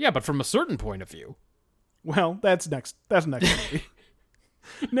liar. Yeah, but from a certain point of view. Well, that's next movie.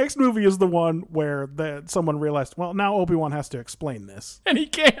 Next movie is the one where someone realized, well, now Obi-Wan has to explain this. And he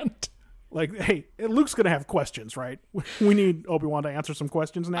can't. Like, hey, Luke's going to have questions, right? We need Obi-Wan to answer some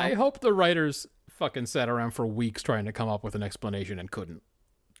questions now. I hope the writers fucking sat around for weeks trying to come up with an explanation and couldn't.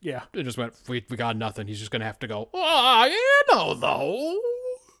 Yeah. They just went, we got nothing. He's just going to have to go, though.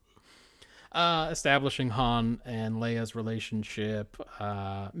 Establishing Han and Leia's relationship,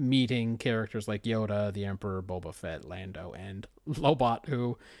 meeting characters like Yoda, the Emperor, Boba Fett, Lando, and Lobot,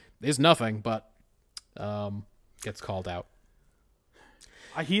 who is nothing, but gets called out.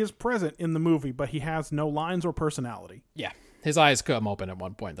 He is present in the movie, but he has no lines or personality. Yeah. His eyes come open at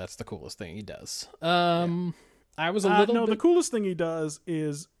one point. That's the coolest thing he does. I was a little No, bit... the coolest thing he does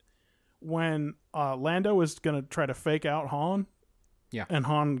is when Lando is going to try to fake out Han. Yeah. And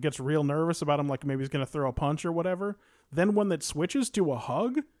Han gets real nervous about him, like maybe he's going to throw a punch or whatever. Then when it switches to a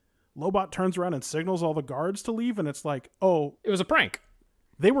hug, Lobot turns around and signals all the guards to leave, and it's like, oh... It was a prank.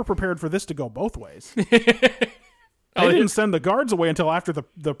 They were prepared for this to go both ways. They didn't send the guards away until after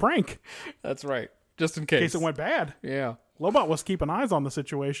the prank. That's right. Just in case. In case it went bad. Yeah. Lobot was keeping eyes on the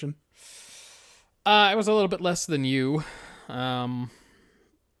situation. It was a little bit less than you. I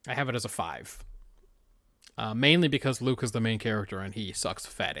have it as a 5. Mainly because Luke is the main character and he sucks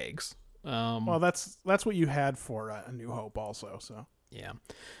fat eggs. Well, that's what you had for A New Hope also, so. Yeah.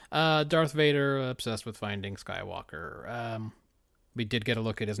 Darth Vader, obsessed with finding Skywalker. We did get a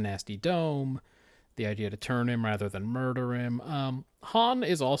look at his nasty dome. The idea to turn him rather than murder him. Han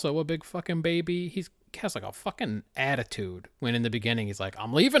is also a big fucking baby. He has like a fucking attitude when in the beginning he's like,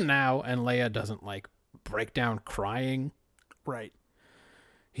 I'm leaving now. And Leia doesn't like break down crying. Right.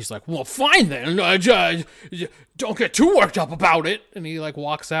 He's like, well, fine then. Don't get too worked up about it. And he like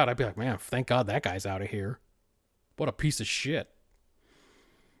walks out. I'd be like, man, thank God that guy's out of here. What a piece of shit.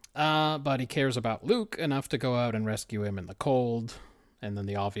 But he cares about Luke enough to go out and rescue him in the cold. And then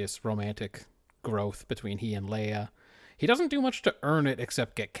the obvious romantic growth between he and Leia. He doesn't do much to earn it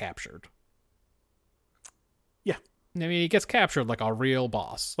except get captured. Yeah. I mean, he gets captured like a real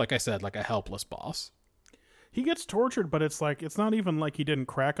boss. Like I said, like a helpless boss. He gets tortured, but it's like, it's not even like he didn't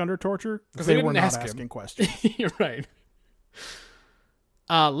crack under torture. Because they they were didn't not ask asking him. questions. You're right.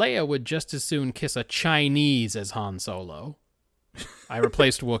 Leia would just as soon kiss a Chinese as Han Solo. I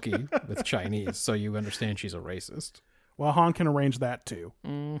replaced Wookiee with Chinese, so you understand she's a racist. Well, Han can arrange that too.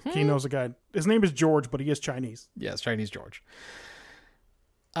 Mm-hmm. He knows a guy. His name is George, but he is Chinese. Yes, Chinese George.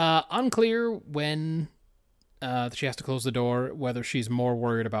 Unclear when she has to close the door, whether she's more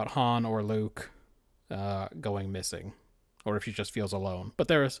worried about Han or Luke going missing, or if she just feels alone. But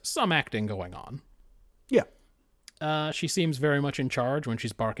there is some acting going on. Yeah. She seems very much in charge when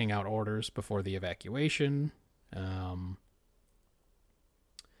she's barking out orders before the evacuation.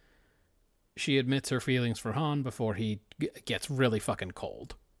 She admits her feelings for Han before he gets really fucking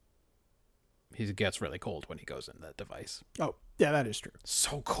cold. He gets really cold when he goes in that device. Oh, yeah, that is true.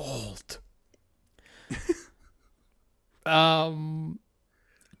 So cold.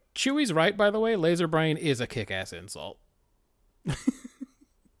 Chewie's right, by the way. Laser brain is a kick-ass insult.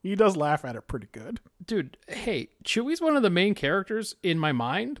 He does laugh at it pretty good. Dude, hey, Chewie's one of the main characters in my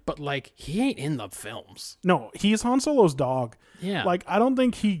mind, but, like, he ain't in the films. No, he's Han Solo's dog. Yeah. Like, I don't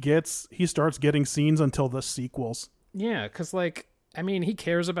think he starts getting scenes until the sequels. Yeah, because, like, I mean, he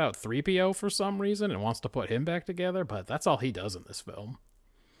cares about 3PO for some reason and wants to put him back together, but that's all he does in this film.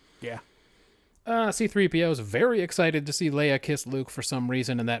 Yeah. C-3PO is very excited to see Leia kiss Luke for some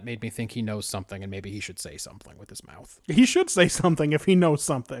reason, and that made me think he knows something, and maybe he should say something with his mouth. He should say something if he knows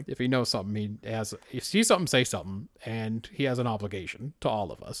something. If he knows something, if he sees something, say something, and he has an obligation to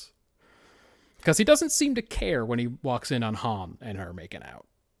all of us. Because he doesn't seem to care when he walks in on Han and her making out.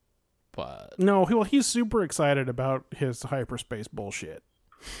 But no, he's super excited about his hyperspace bullshit.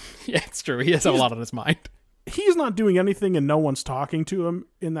 Yeah, it's true. He has a lot on his mind. He's not doing anything and no one's talking to him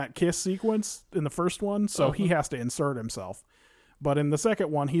in that kiss sequence in the first one, so he has to insert himself. But in the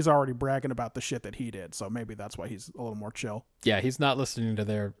second one, he's already bragging about the shit that he did, so maybe that's why he's a little more chill. Yeah, he's not listening to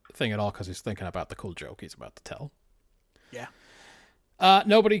their thing at all because he's thinking about the cool joke he's about to tell. Yeah.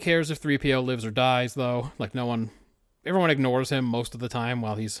 Nobody cares if 3PO lives or dies, though. Like, everyone ignores him most of the time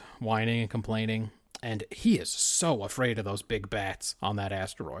while he's whining and complaining. And he is so afraid of those big bats on that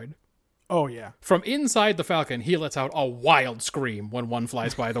asteroid. Oh, yeah. From inside the Falcon, he lets out a wild scream when one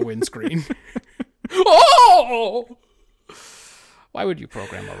flies by the windscreen. Oh! Why would you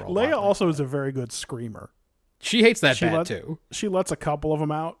program a robot? Leia also is a very good screamer. She hates that bat, too. She lets a couple of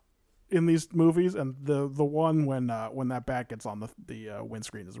them out in these movies, and the one when that bat gets on the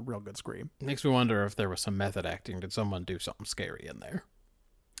windscreen is a real good scream. Makes me wonder if there was some method acting. Did someone do something scary in there?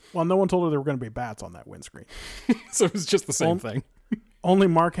 Well, no one told her there were going to be bats on that windscreen. So it was just the same thing. Only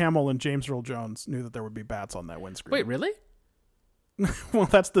Mark Hamill and James Earl Jones knew that there would be bats on that windscreen. Wait, really? Well,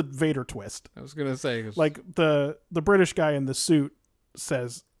 that's the Vader twist. I was gonna say, Like the British guy in the suit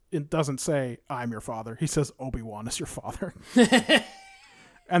says, it doesn't say "I'm your father." He says Obi-Wan is your father.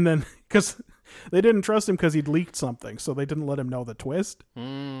 And then because they didn't trust him because he'd leaked something, so they didn't let him know the twist.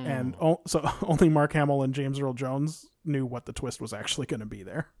 And so only Mark Hamill and James Earl Jones knew what the twist was actually going to be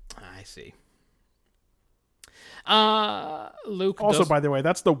there. I see. Luke. Also, by the way,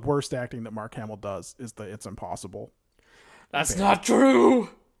 that's the worst acting that Mark Hamill does. Is the "It's impossible." That's not true.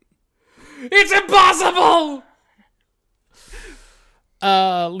 It's impossible.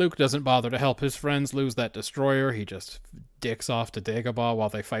 Luke doesn't bother to help his friends lose that destroyer. He just dicks off to Dagobah while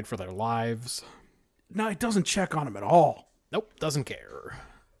they fight for their lives. No, he doesn't check on him at all. Nope, doesn't care.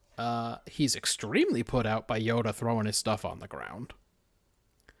 He's extremely put out by Yoda throwing his stuff on the ground.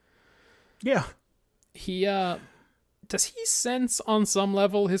 Yeah. He, does he sense on some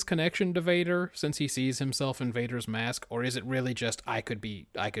level his connection to Vader since he sees himself in Vader's mask, or is it really just I could be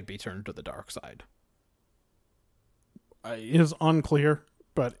turned to the dark side? It is unclear,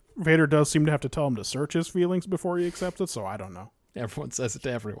 but Vader does seem to have to tell him to search his feelings before he accepts it, so I don't know. Everyone says it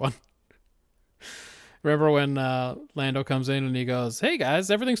to everyone. Remember when Lando comes in and he goes, "Hey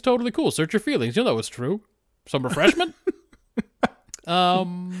guys, everything's totally cool. Search your feelings. You'll know it's true. Some refreshment?"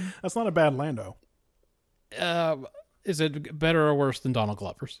 That's not a bad Lando. Is it better or worse than Donald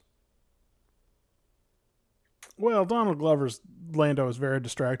Glover's? Well, Donald Glover's Lando is very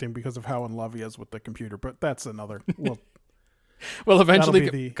distracting because of how in love he is with the computer, but that's another... Well, eventually...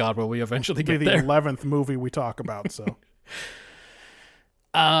 Be God, will we eventually get the there? 11th movie we talk about, so...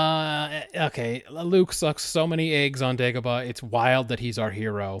 Okay. Luke sucks so many eggs on Dagobah. It's wild that he's our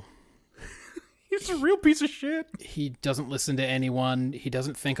hero. He's a real piece of shit. He doesn't listen to anyone. He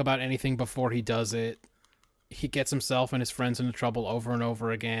doesn't think about anything before he does it. He gets himself and his friends into trouble over and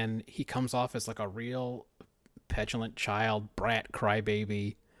over again. He comes off as like a real petulant child, brat,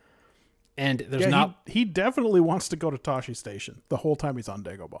 crybaby. And there's he definitely wants to go to Tashi Station the whole time he's on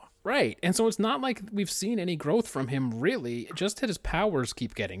Dagobah. Right. And so it's not like we've seen any growth from him, really. Just that his powers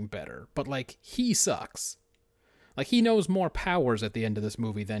keep getting better. But, like, he sucks. Like, he knows more powers at the end of this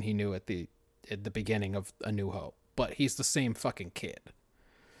movie than he knew at the beginning of A New Hope. But he's the same fucking kid.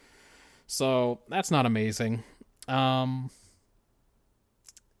 So, that's not amazing.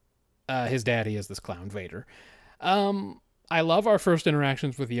 His daddy is this clown Vader. I love our first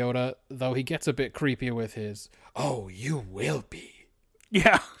interactions with Yoda, though he gets a bit creepy with his, "Oh, you will be."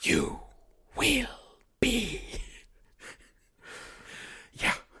 Yeah. You will be.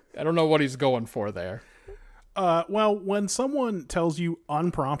 Yeah. I don't know what he's going for there. Well, when someone tells you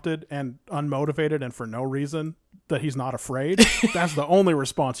unprompted and unmotivated and for no reason that he's not afraid, that's the only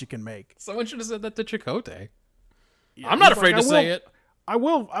response you can make. Someone should have said that to Chakotay. Yeah, I'm not afraid to say it. I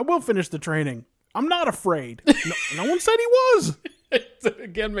will finish the training. I'm not afraid. No one said he was. It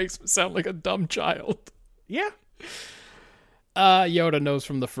again makes him sound like a dumb child. Yeah. Yoda knows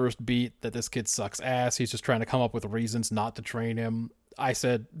from the first beat that this kid sucks ass. He's just trying to come up with reasons not to train him. I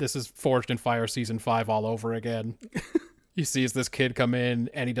said, this is Forged in Fire Season 5 all over again. He sees this kid come in,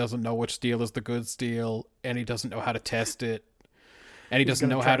 and he doesn't know which steel is the good steel, and he doesn't know how to test it, and he doesn't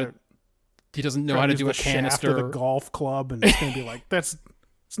know how to... He doesn't know how to do a canister. Shaft of the golf club, and it's going to be like,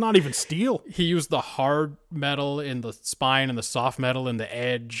 it's not even steel. He used the hard metal in the spine and the soft metal in the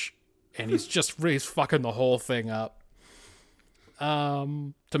edge, and he's fucking the whole thing up.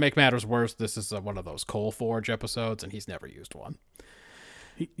 To make matters worse, this is one of those Coal Forge episodes, and he's never used one.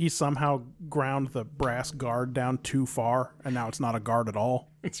 He somehow ground the brass guard down too far, and now it's not a guard at all.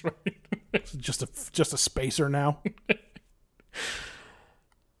 That's right. It's just a spacer now.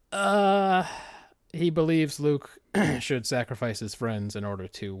 He believes Luke should sacrifice his friends in order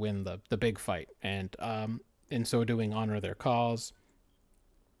to win the big fight, and in so doing honor their cause.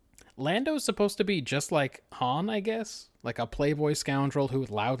 Lando's supposed to be just like Han, I guess, like a playboy scoundrel who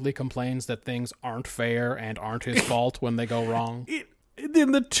loudly complains that things aren't fair and aren't his fault when they go wrong.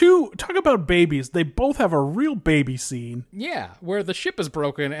 In the two, talk about babies, they both have a real baby scene. Yeah, where the ship is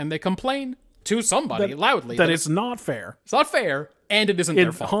broken and they complain to somebody loudly that it's not fair. It's not fair, and it isn't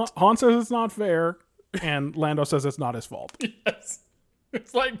their fault. Han says it's not fair, and Lando says it's not his fault. Yes.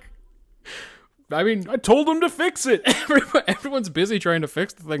 It's like, I mean, I told him to fix it. Everyone's busy trying to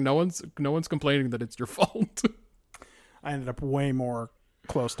fix the thing. No one's complaining that it's your fault. I ended up way more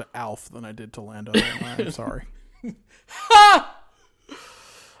close to Alf than I did to Lando. I'm sorry.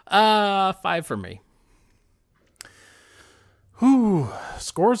 5 for me. Whew,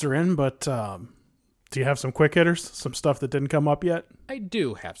 scores are in, but do you have some quick hitters? Some stuff that didn't come up yet? I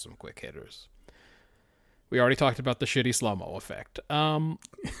do have some quick hitters. We already talked about the shitty slow-mo effect.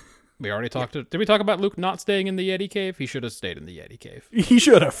 We already talked. Did we talk about Luke not staying in the Yeti cave? He should have stayed in the Yeti cave. He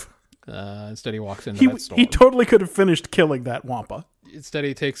should have. Instead, he walks into that storm. He totally could have finished killing that Wampa. Instead,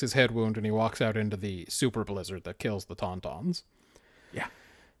 he takes his head wound and he walks out into the super blizzard that kills the Tauntauns. Yeah.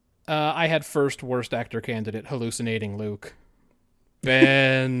 I had first worst actor candidate hallucinating Luke.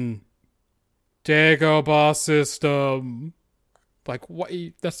 Ben, Dagobah system. Like, what?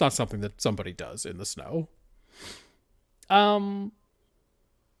 That's not something that somebody does in the snow.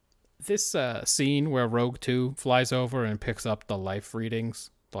 This scene where Rogue 2 flies over and picks up the life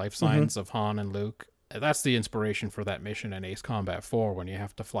readings, life signs of Han and Luke, that's the inspiration for that mission in Ace Combat 4 when you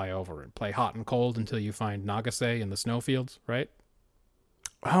have to fly over and play hot and cold until you find Nagase in the snowfields, right?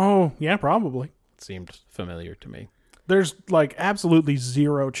 Oh, yeah, probably. It seemed familiar to me. There's like absolutely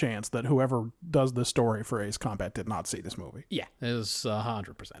zero chance that whoever does this story for Ace Combat did not see this movie. Yeah, it was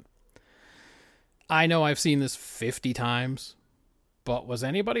 100%. I know I've seen this 50 times, but was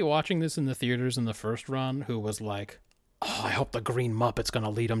anybody watching this in the theaters in the first run who was like, oh, I hope the green Muppet's going to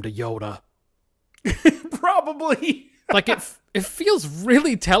lead him to Yoda? Probably. Like, it feels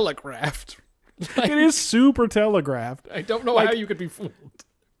really telegraphed. Like, it is super telegraphed. I don't know how you could be fooled.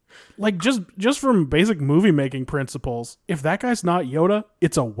 Like, just from basic movie making principles, if that guy's not Yoda,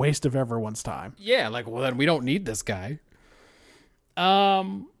 it's a waste of everyone's time. Yeah, like, well, then we don't need this guy.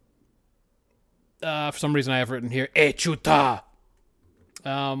 For some reason I have written here, Echuta.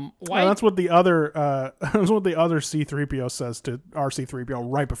 Why? That's what the other C-3PO says to RC-3PO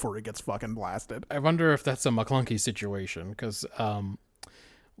right before he gets fucking blasted. I wonder if that's a McClunky situation, because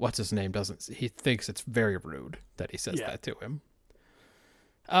what's his name he thinks it's very rude that he says that to him.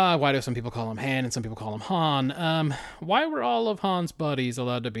 Why do some people call him Han and some people call him Han? Why were all of Han's buddies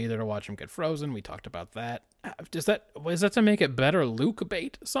allowed to be there to watch him get frozen? We talked about that. Is that to make it better Luke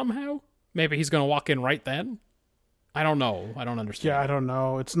bait somehow? Maybe he's going to walk in right then? I don't know. I don't understand. Yeah, I don't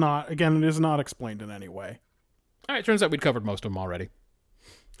know. It is not explained in any way. All right, turns out we'd covered most of them already.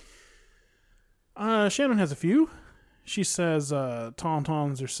 Shannon has a few. She says,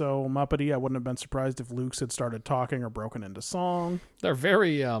 Tauntauns are so Muppety, I wouldn't have been surprised if Luke's had started talking or broken into song. They're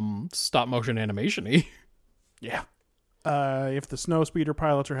very stop-motion animation-y. Yeah. If the snowspeeder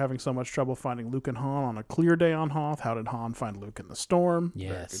pilots are having so much trouble finding Luke and Han on a clear day on Hoth, how did Han find Luke in the storm?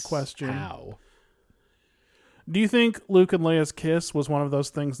 Yes. Very good question. How? Do you think Luke and Leia's kiss was one of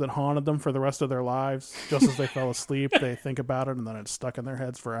those things that haunted them for the rest of their lives? Just as they fell asleep, they think about it, and then it's stuck in their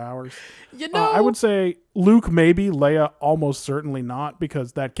heads for hours? You know, I would say Luke maybe, Leia almost certainly not,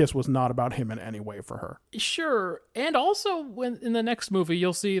 because that kiss was not about him in any way for her. Sure. And also, when in the next movie,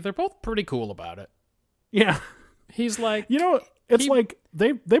 you'll see they're both pretty cool about it. Yeah. He's like... You know, it's like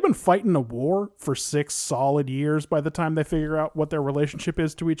they've been fighting a war for 6 solid years by the time they figure out what their relationship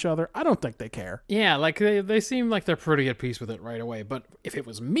is to each other. I don't think they care. Yeah, like they seem like they're pretty at peace with it right away. But if it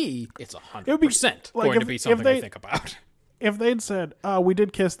was me, it's 100% going to be something I think about. If they'd said, we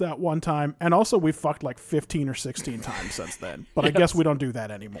did kiss that one time, and also we fucked like 15 or 16 times since then, but I guess we don't do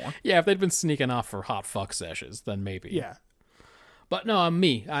that anymore. Yeah, if they'd been sneaking off for hot fuck sessions, then maybe. Yeah. But no,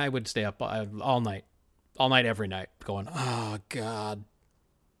 me, I would stay up all night. All night, every night, going, oh, God.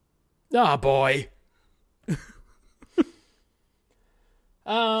 Oh, boy.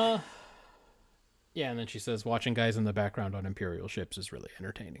 Yeah, and then she says, watching guys in the background on Imperial ships is really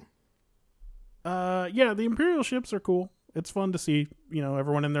entertaining. Yeah, the Imperial ships are cool. It's fun to see,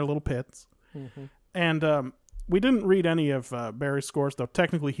 everyone in their little pits. Mm-hmm. And we didn't read any of Barry's scores, though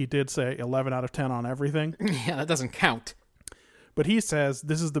technically he did say 11 out of 10 on everything. Yeah, that doesn't count. But he says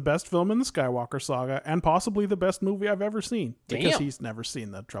this is the best film in the Skywalker saga and possibly the best movie I've ever seen. Because he's never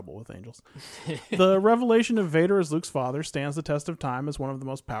seen The Trouble with Angels. The revelation of Vader as Luke's father stands the test of time as one of the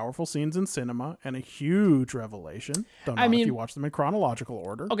most powerful scenes in cinema and a huge revelation. Don't know if you watch them in chronological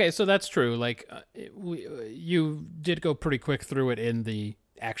order. Okay, so that's true. Like, you did go pretty quick through it in the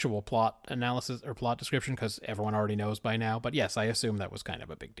actual plot analysis or plot description because everyone already knows by now. But yes, I assume that was kind of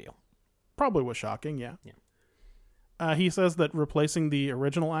a big deal. Probably was shocking, yeah. He says that replacing the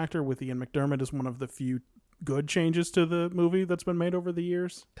original actor with Ian McDiarmid is one of the few good changes to the movie that's been made over the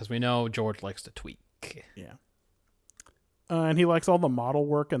years. Because we know George likes to tweak. Yeah. And he likes all the model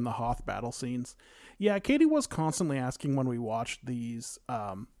work and the Hoth battle scenes. Yeah, Katie was constantly asking when we watched these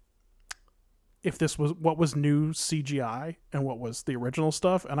if this was what was new CGI and what was the original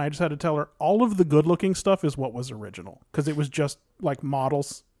stuff. And I just had to tell her all of the good-looking stuff is what was original. Because it was just like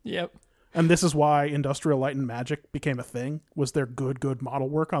models. Yep. And this is why Industrial Light and Magic became a thing, was their good model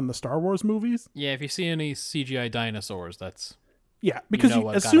work on the Star Wars movies. Yeah, if you see any CGI dinosaurs, that's... Yeah, because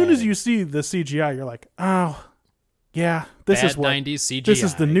as soon as you see the CGI, you're like, oh, yeah, this is what... 90s CGI. This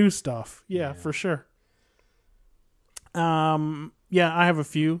is the new stuff. Yeah, for sure. Yeah, I have a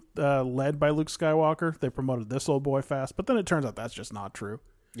few led by Luke Skywalker. They promoted this old boy fast, but then it turns out that's just not true.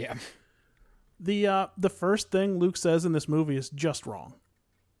 Yeah. The first thing Luke says in this movie is just wrong.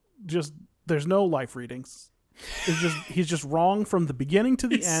 Just there's no life readings. He's just wrong from the beginning to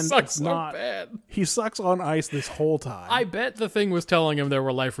the end. Sucks so bad. He sucks on ice this whole time. I bet the thing was telling him there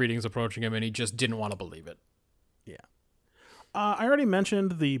were life readings approaching him, and he just didn't want to believe it. Yeah. I already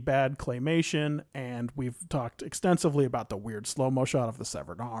mentioned the bad claymation, and we've talked extensively about the weird slow-mo shot of the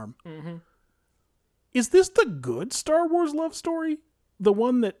severed arm. Mm-hmm. Is this the good Star Wars love story? The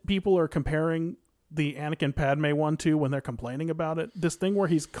one that people are comparing the Anakin Padme one to when they're complaining about it? This thing where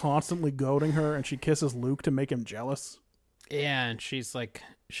he's constantly goading her and she kisses Luke to make him jealous? Yeah, and she's like,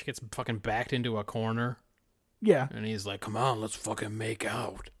 she gets fucking backed into a corner. Yeah. And he's like, come on, let's fucking make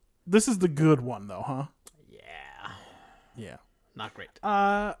out. This is the good one, though, huh? Yeah. Yeah. Not great.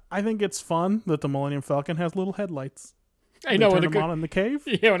 I think it's fun that the Millennium Falcon has little headlights. I know when it on in the cave.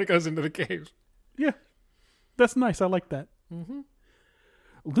 Yeah, when it goes into the cave. Yeah. That's nice. I like that. Mm-hmm.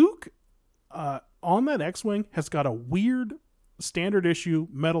 Luke, on that X-Wing, has got a weird standard issue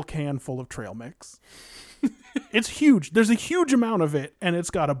metal can full of trail mix. It's huge. There's a huge amount of it, and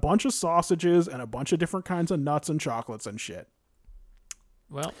it's got a bunch of sausages and a bunch of different kinds of nuts and chocolates and shit.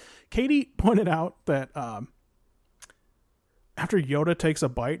 Well, Katie pointed out that after Yoda takes a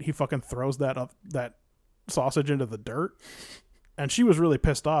bite, he fucking throws that sausage into the dirt. And she was really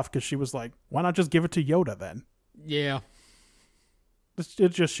pissed off because she was like, why not just give it to Yoda then? yeah. It's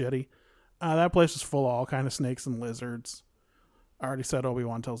just shitty. That place is full of all kind of snakes and lizards. I already said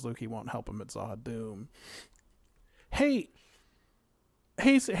Obi-Wan tells Luke he won't help him at Zahad-Dum. Hey,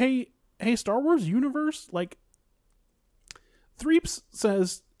 Star Wars universe, like, Threeps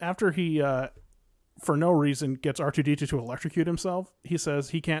says after he, for no reason, gets R2-D2 to electrocute himself, he says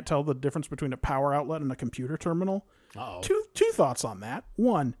he can't tell the difference between a power outlet and a computer terminal. Uh-oh. Two thoughts on that.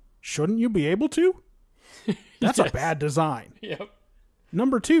 One, shouldn't you be able to? That's a bad design. Yep.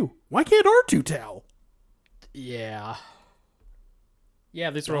 Number two, why can't R2 tell? Yeah. Yeah,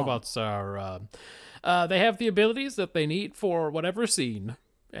 these robots are, they have the abilities that they need for whatever scene,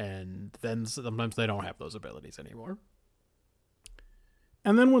 and then sometimes they don't have those abilities anymore.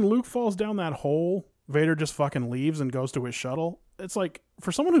 And then when Luke falls down that hole, Vader just fucking leaves and goes to his shuttle. It's like,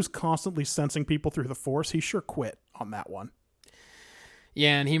 for someone who's constantly sensing people through the Force, he sure quit on that one.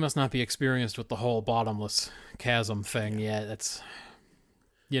 Yeah, and he must not be experienced with the whole bottomless chasm thing yet. That's,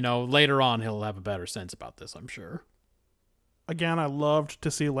 later on he'll have a better sense about this, I'm sure. Again, I loved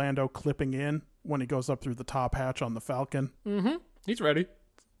to see Lando clipping in when he goes up through the top hatch on the Falcon. Mm-hmm. He's ready.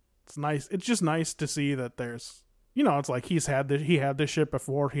 It's nice. It's just nice to see that there's, it's like he had this shit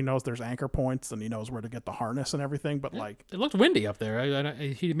before. He knows there's anchor points and he knows where to get the harness and everything. But it looked windy up there.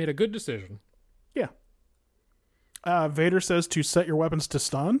 He made a good decision. Yeah. Vader says to set your weapons to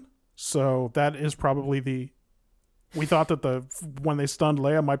stun. So that is probably we thought that when they stunned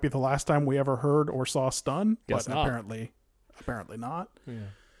Leia might be the last time we ever heard or saw stun, Guess but not. apparently not. Yeah.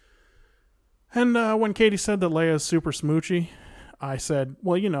 And when Katie said that Leia is super smoochy, I said,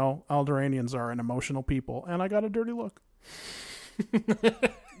 well, Alderaanians are an emotional people, and I got a dirty look.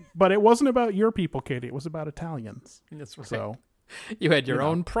 But it wasn't about your people, Katie. It was about Italians. That's right. So you had your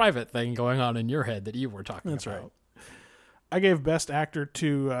own private thing going on in your head that you were talking about. That's right. I gave Best Actor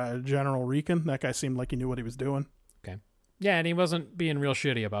to General Reekin. That guy seemed like he knew what he was doing. Okay. Yeah, and he wasn't being real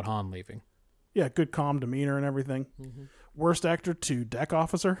shitty about Han leaving. Yeah, good calm demeanor and everything. Mm-hmm. Worst Actor to Deck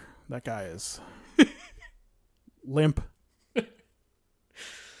Officer. That guy is limp.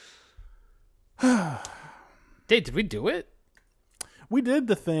 Did we do it? We did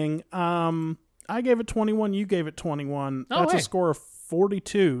the thing. I gave it 21. You gave it 21. Oh, That's hey. a score of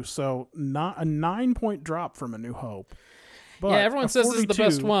 42. So not a 9-point drop from A New Hope. But Yeah, everyone says this is the 42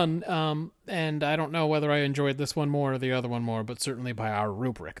 best one, and I don't know whether I enjoyed this one more or the other one more, but certainly by our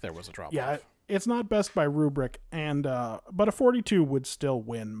rubric, there was a drop. Yeah, it's not best by rubric, and but a 42 would still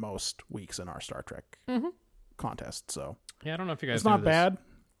win most weeks in our Star Trek contest. So Yeah, I don't know if you guys it's knew not this. bad,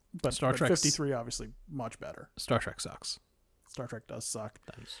 but Star but Trek's- 53 obviously much better. Star Trek sucks. Star Trek does suck,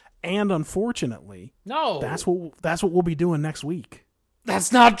 and unfortunately, No, that's what we'll be doing next week.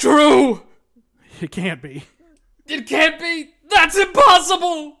 that's not true. It can't be. It can't be. That's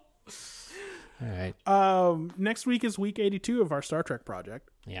impossible. All right. Next week is week 82 of our Star Trek project.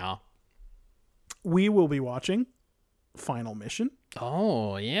 Yeah. We will be watching Final Mission.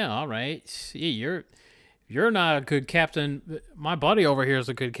 Oh, yeah, all right. See, you're not a good captain. My buddy over here is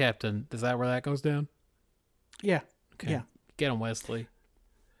a good captain. Is that where that goes down? Yeah. Okay. Yeah. Get him, Wesley.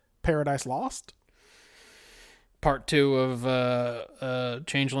 Paradise Lost. Part 2 of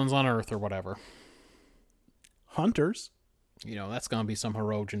Changelings on Earth or whatever. Hunters, You know, that's going to be some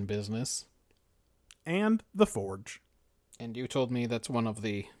Hirogen business. and The Forge. And you told me that's one of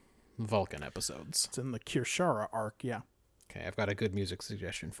the Vulcan episodes. It's in the Kirshara arc, yeah. Okay, I've got a good music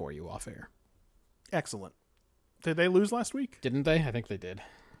suggestion for you off air. Excellent. Did they lose last week? Didn't they? I think they did.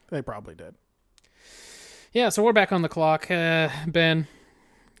 They probably did. Yeah, so we're back on the clock. Ben,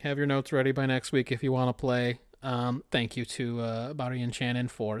 have your notes ready by next week if you want to play. Thank you to Barry and Shannon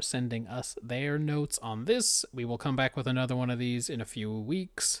for sending us their notes on this. We will come back with another one of these in a few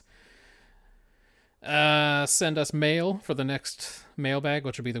weeks. Send us mail for the next mailbag,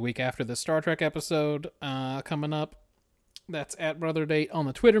 which will be the week after the Star Trek episode coming up. That's at BrotherDate on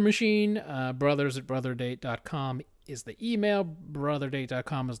the Twitter machine. brothers@brotherdate.com is the email.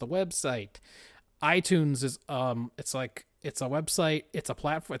 brotherdate.com is the website. iTunes is it's a website. It's a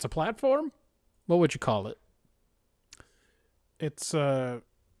platform. It's a platform. What would you call it? It's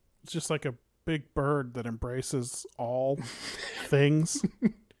just like a big bird that embraces all things.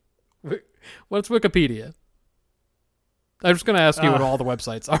 What's Wikipedia? I'm just going to ask you what all the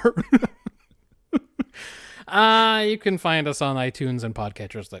websites are. You can find us on iTunes and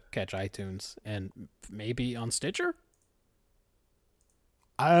podcatchers that catch iTunes, and maybe on Stitcher.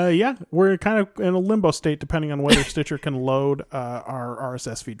 Yeah, we're kind of in a limbo state depending on whether Stitcher can load our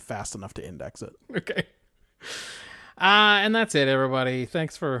RSS feed fast enough to index it. Okay. And that's it, everybody.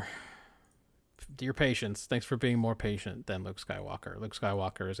 Thanks for your patience. Thanks for being more patient than Luke Skywalker. Luke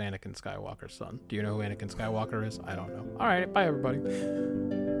Skywalker is Anakin Skywalker's son. Do you know who Anakin Skywalker is? I don't know. All right, bye, everybody.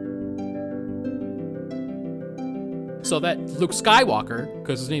 So that Luke Skywalker,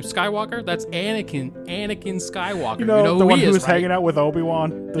 because his name's Skywalker, that's Anakin Skywalker. You know the who one he who is, was right? hanging out with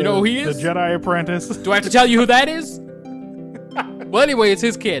Obi-Wan? You know who he is? The Jedi apprentice. Do I have to tell you who that is? Well, anyway, it's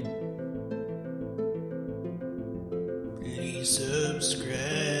his kid.